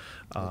bit.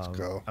 Let's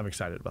go. I'm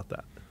excited about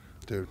that.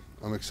 Dude,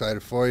 I'm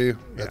excited for you.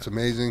 That's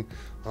amazing.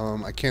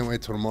 I can't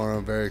wait till tomorrow.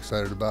 I'm very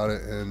excited about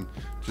it. And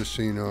just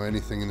so you know,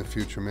 anything in the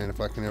future, man,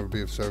 if I can ever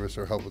be of service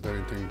or help with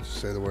anything, just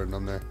say the word and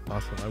I'm there.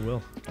 Awesome. I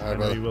will. All right,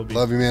 brother. You will be.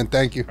 Love you, man.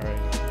 Thank you. All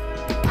right.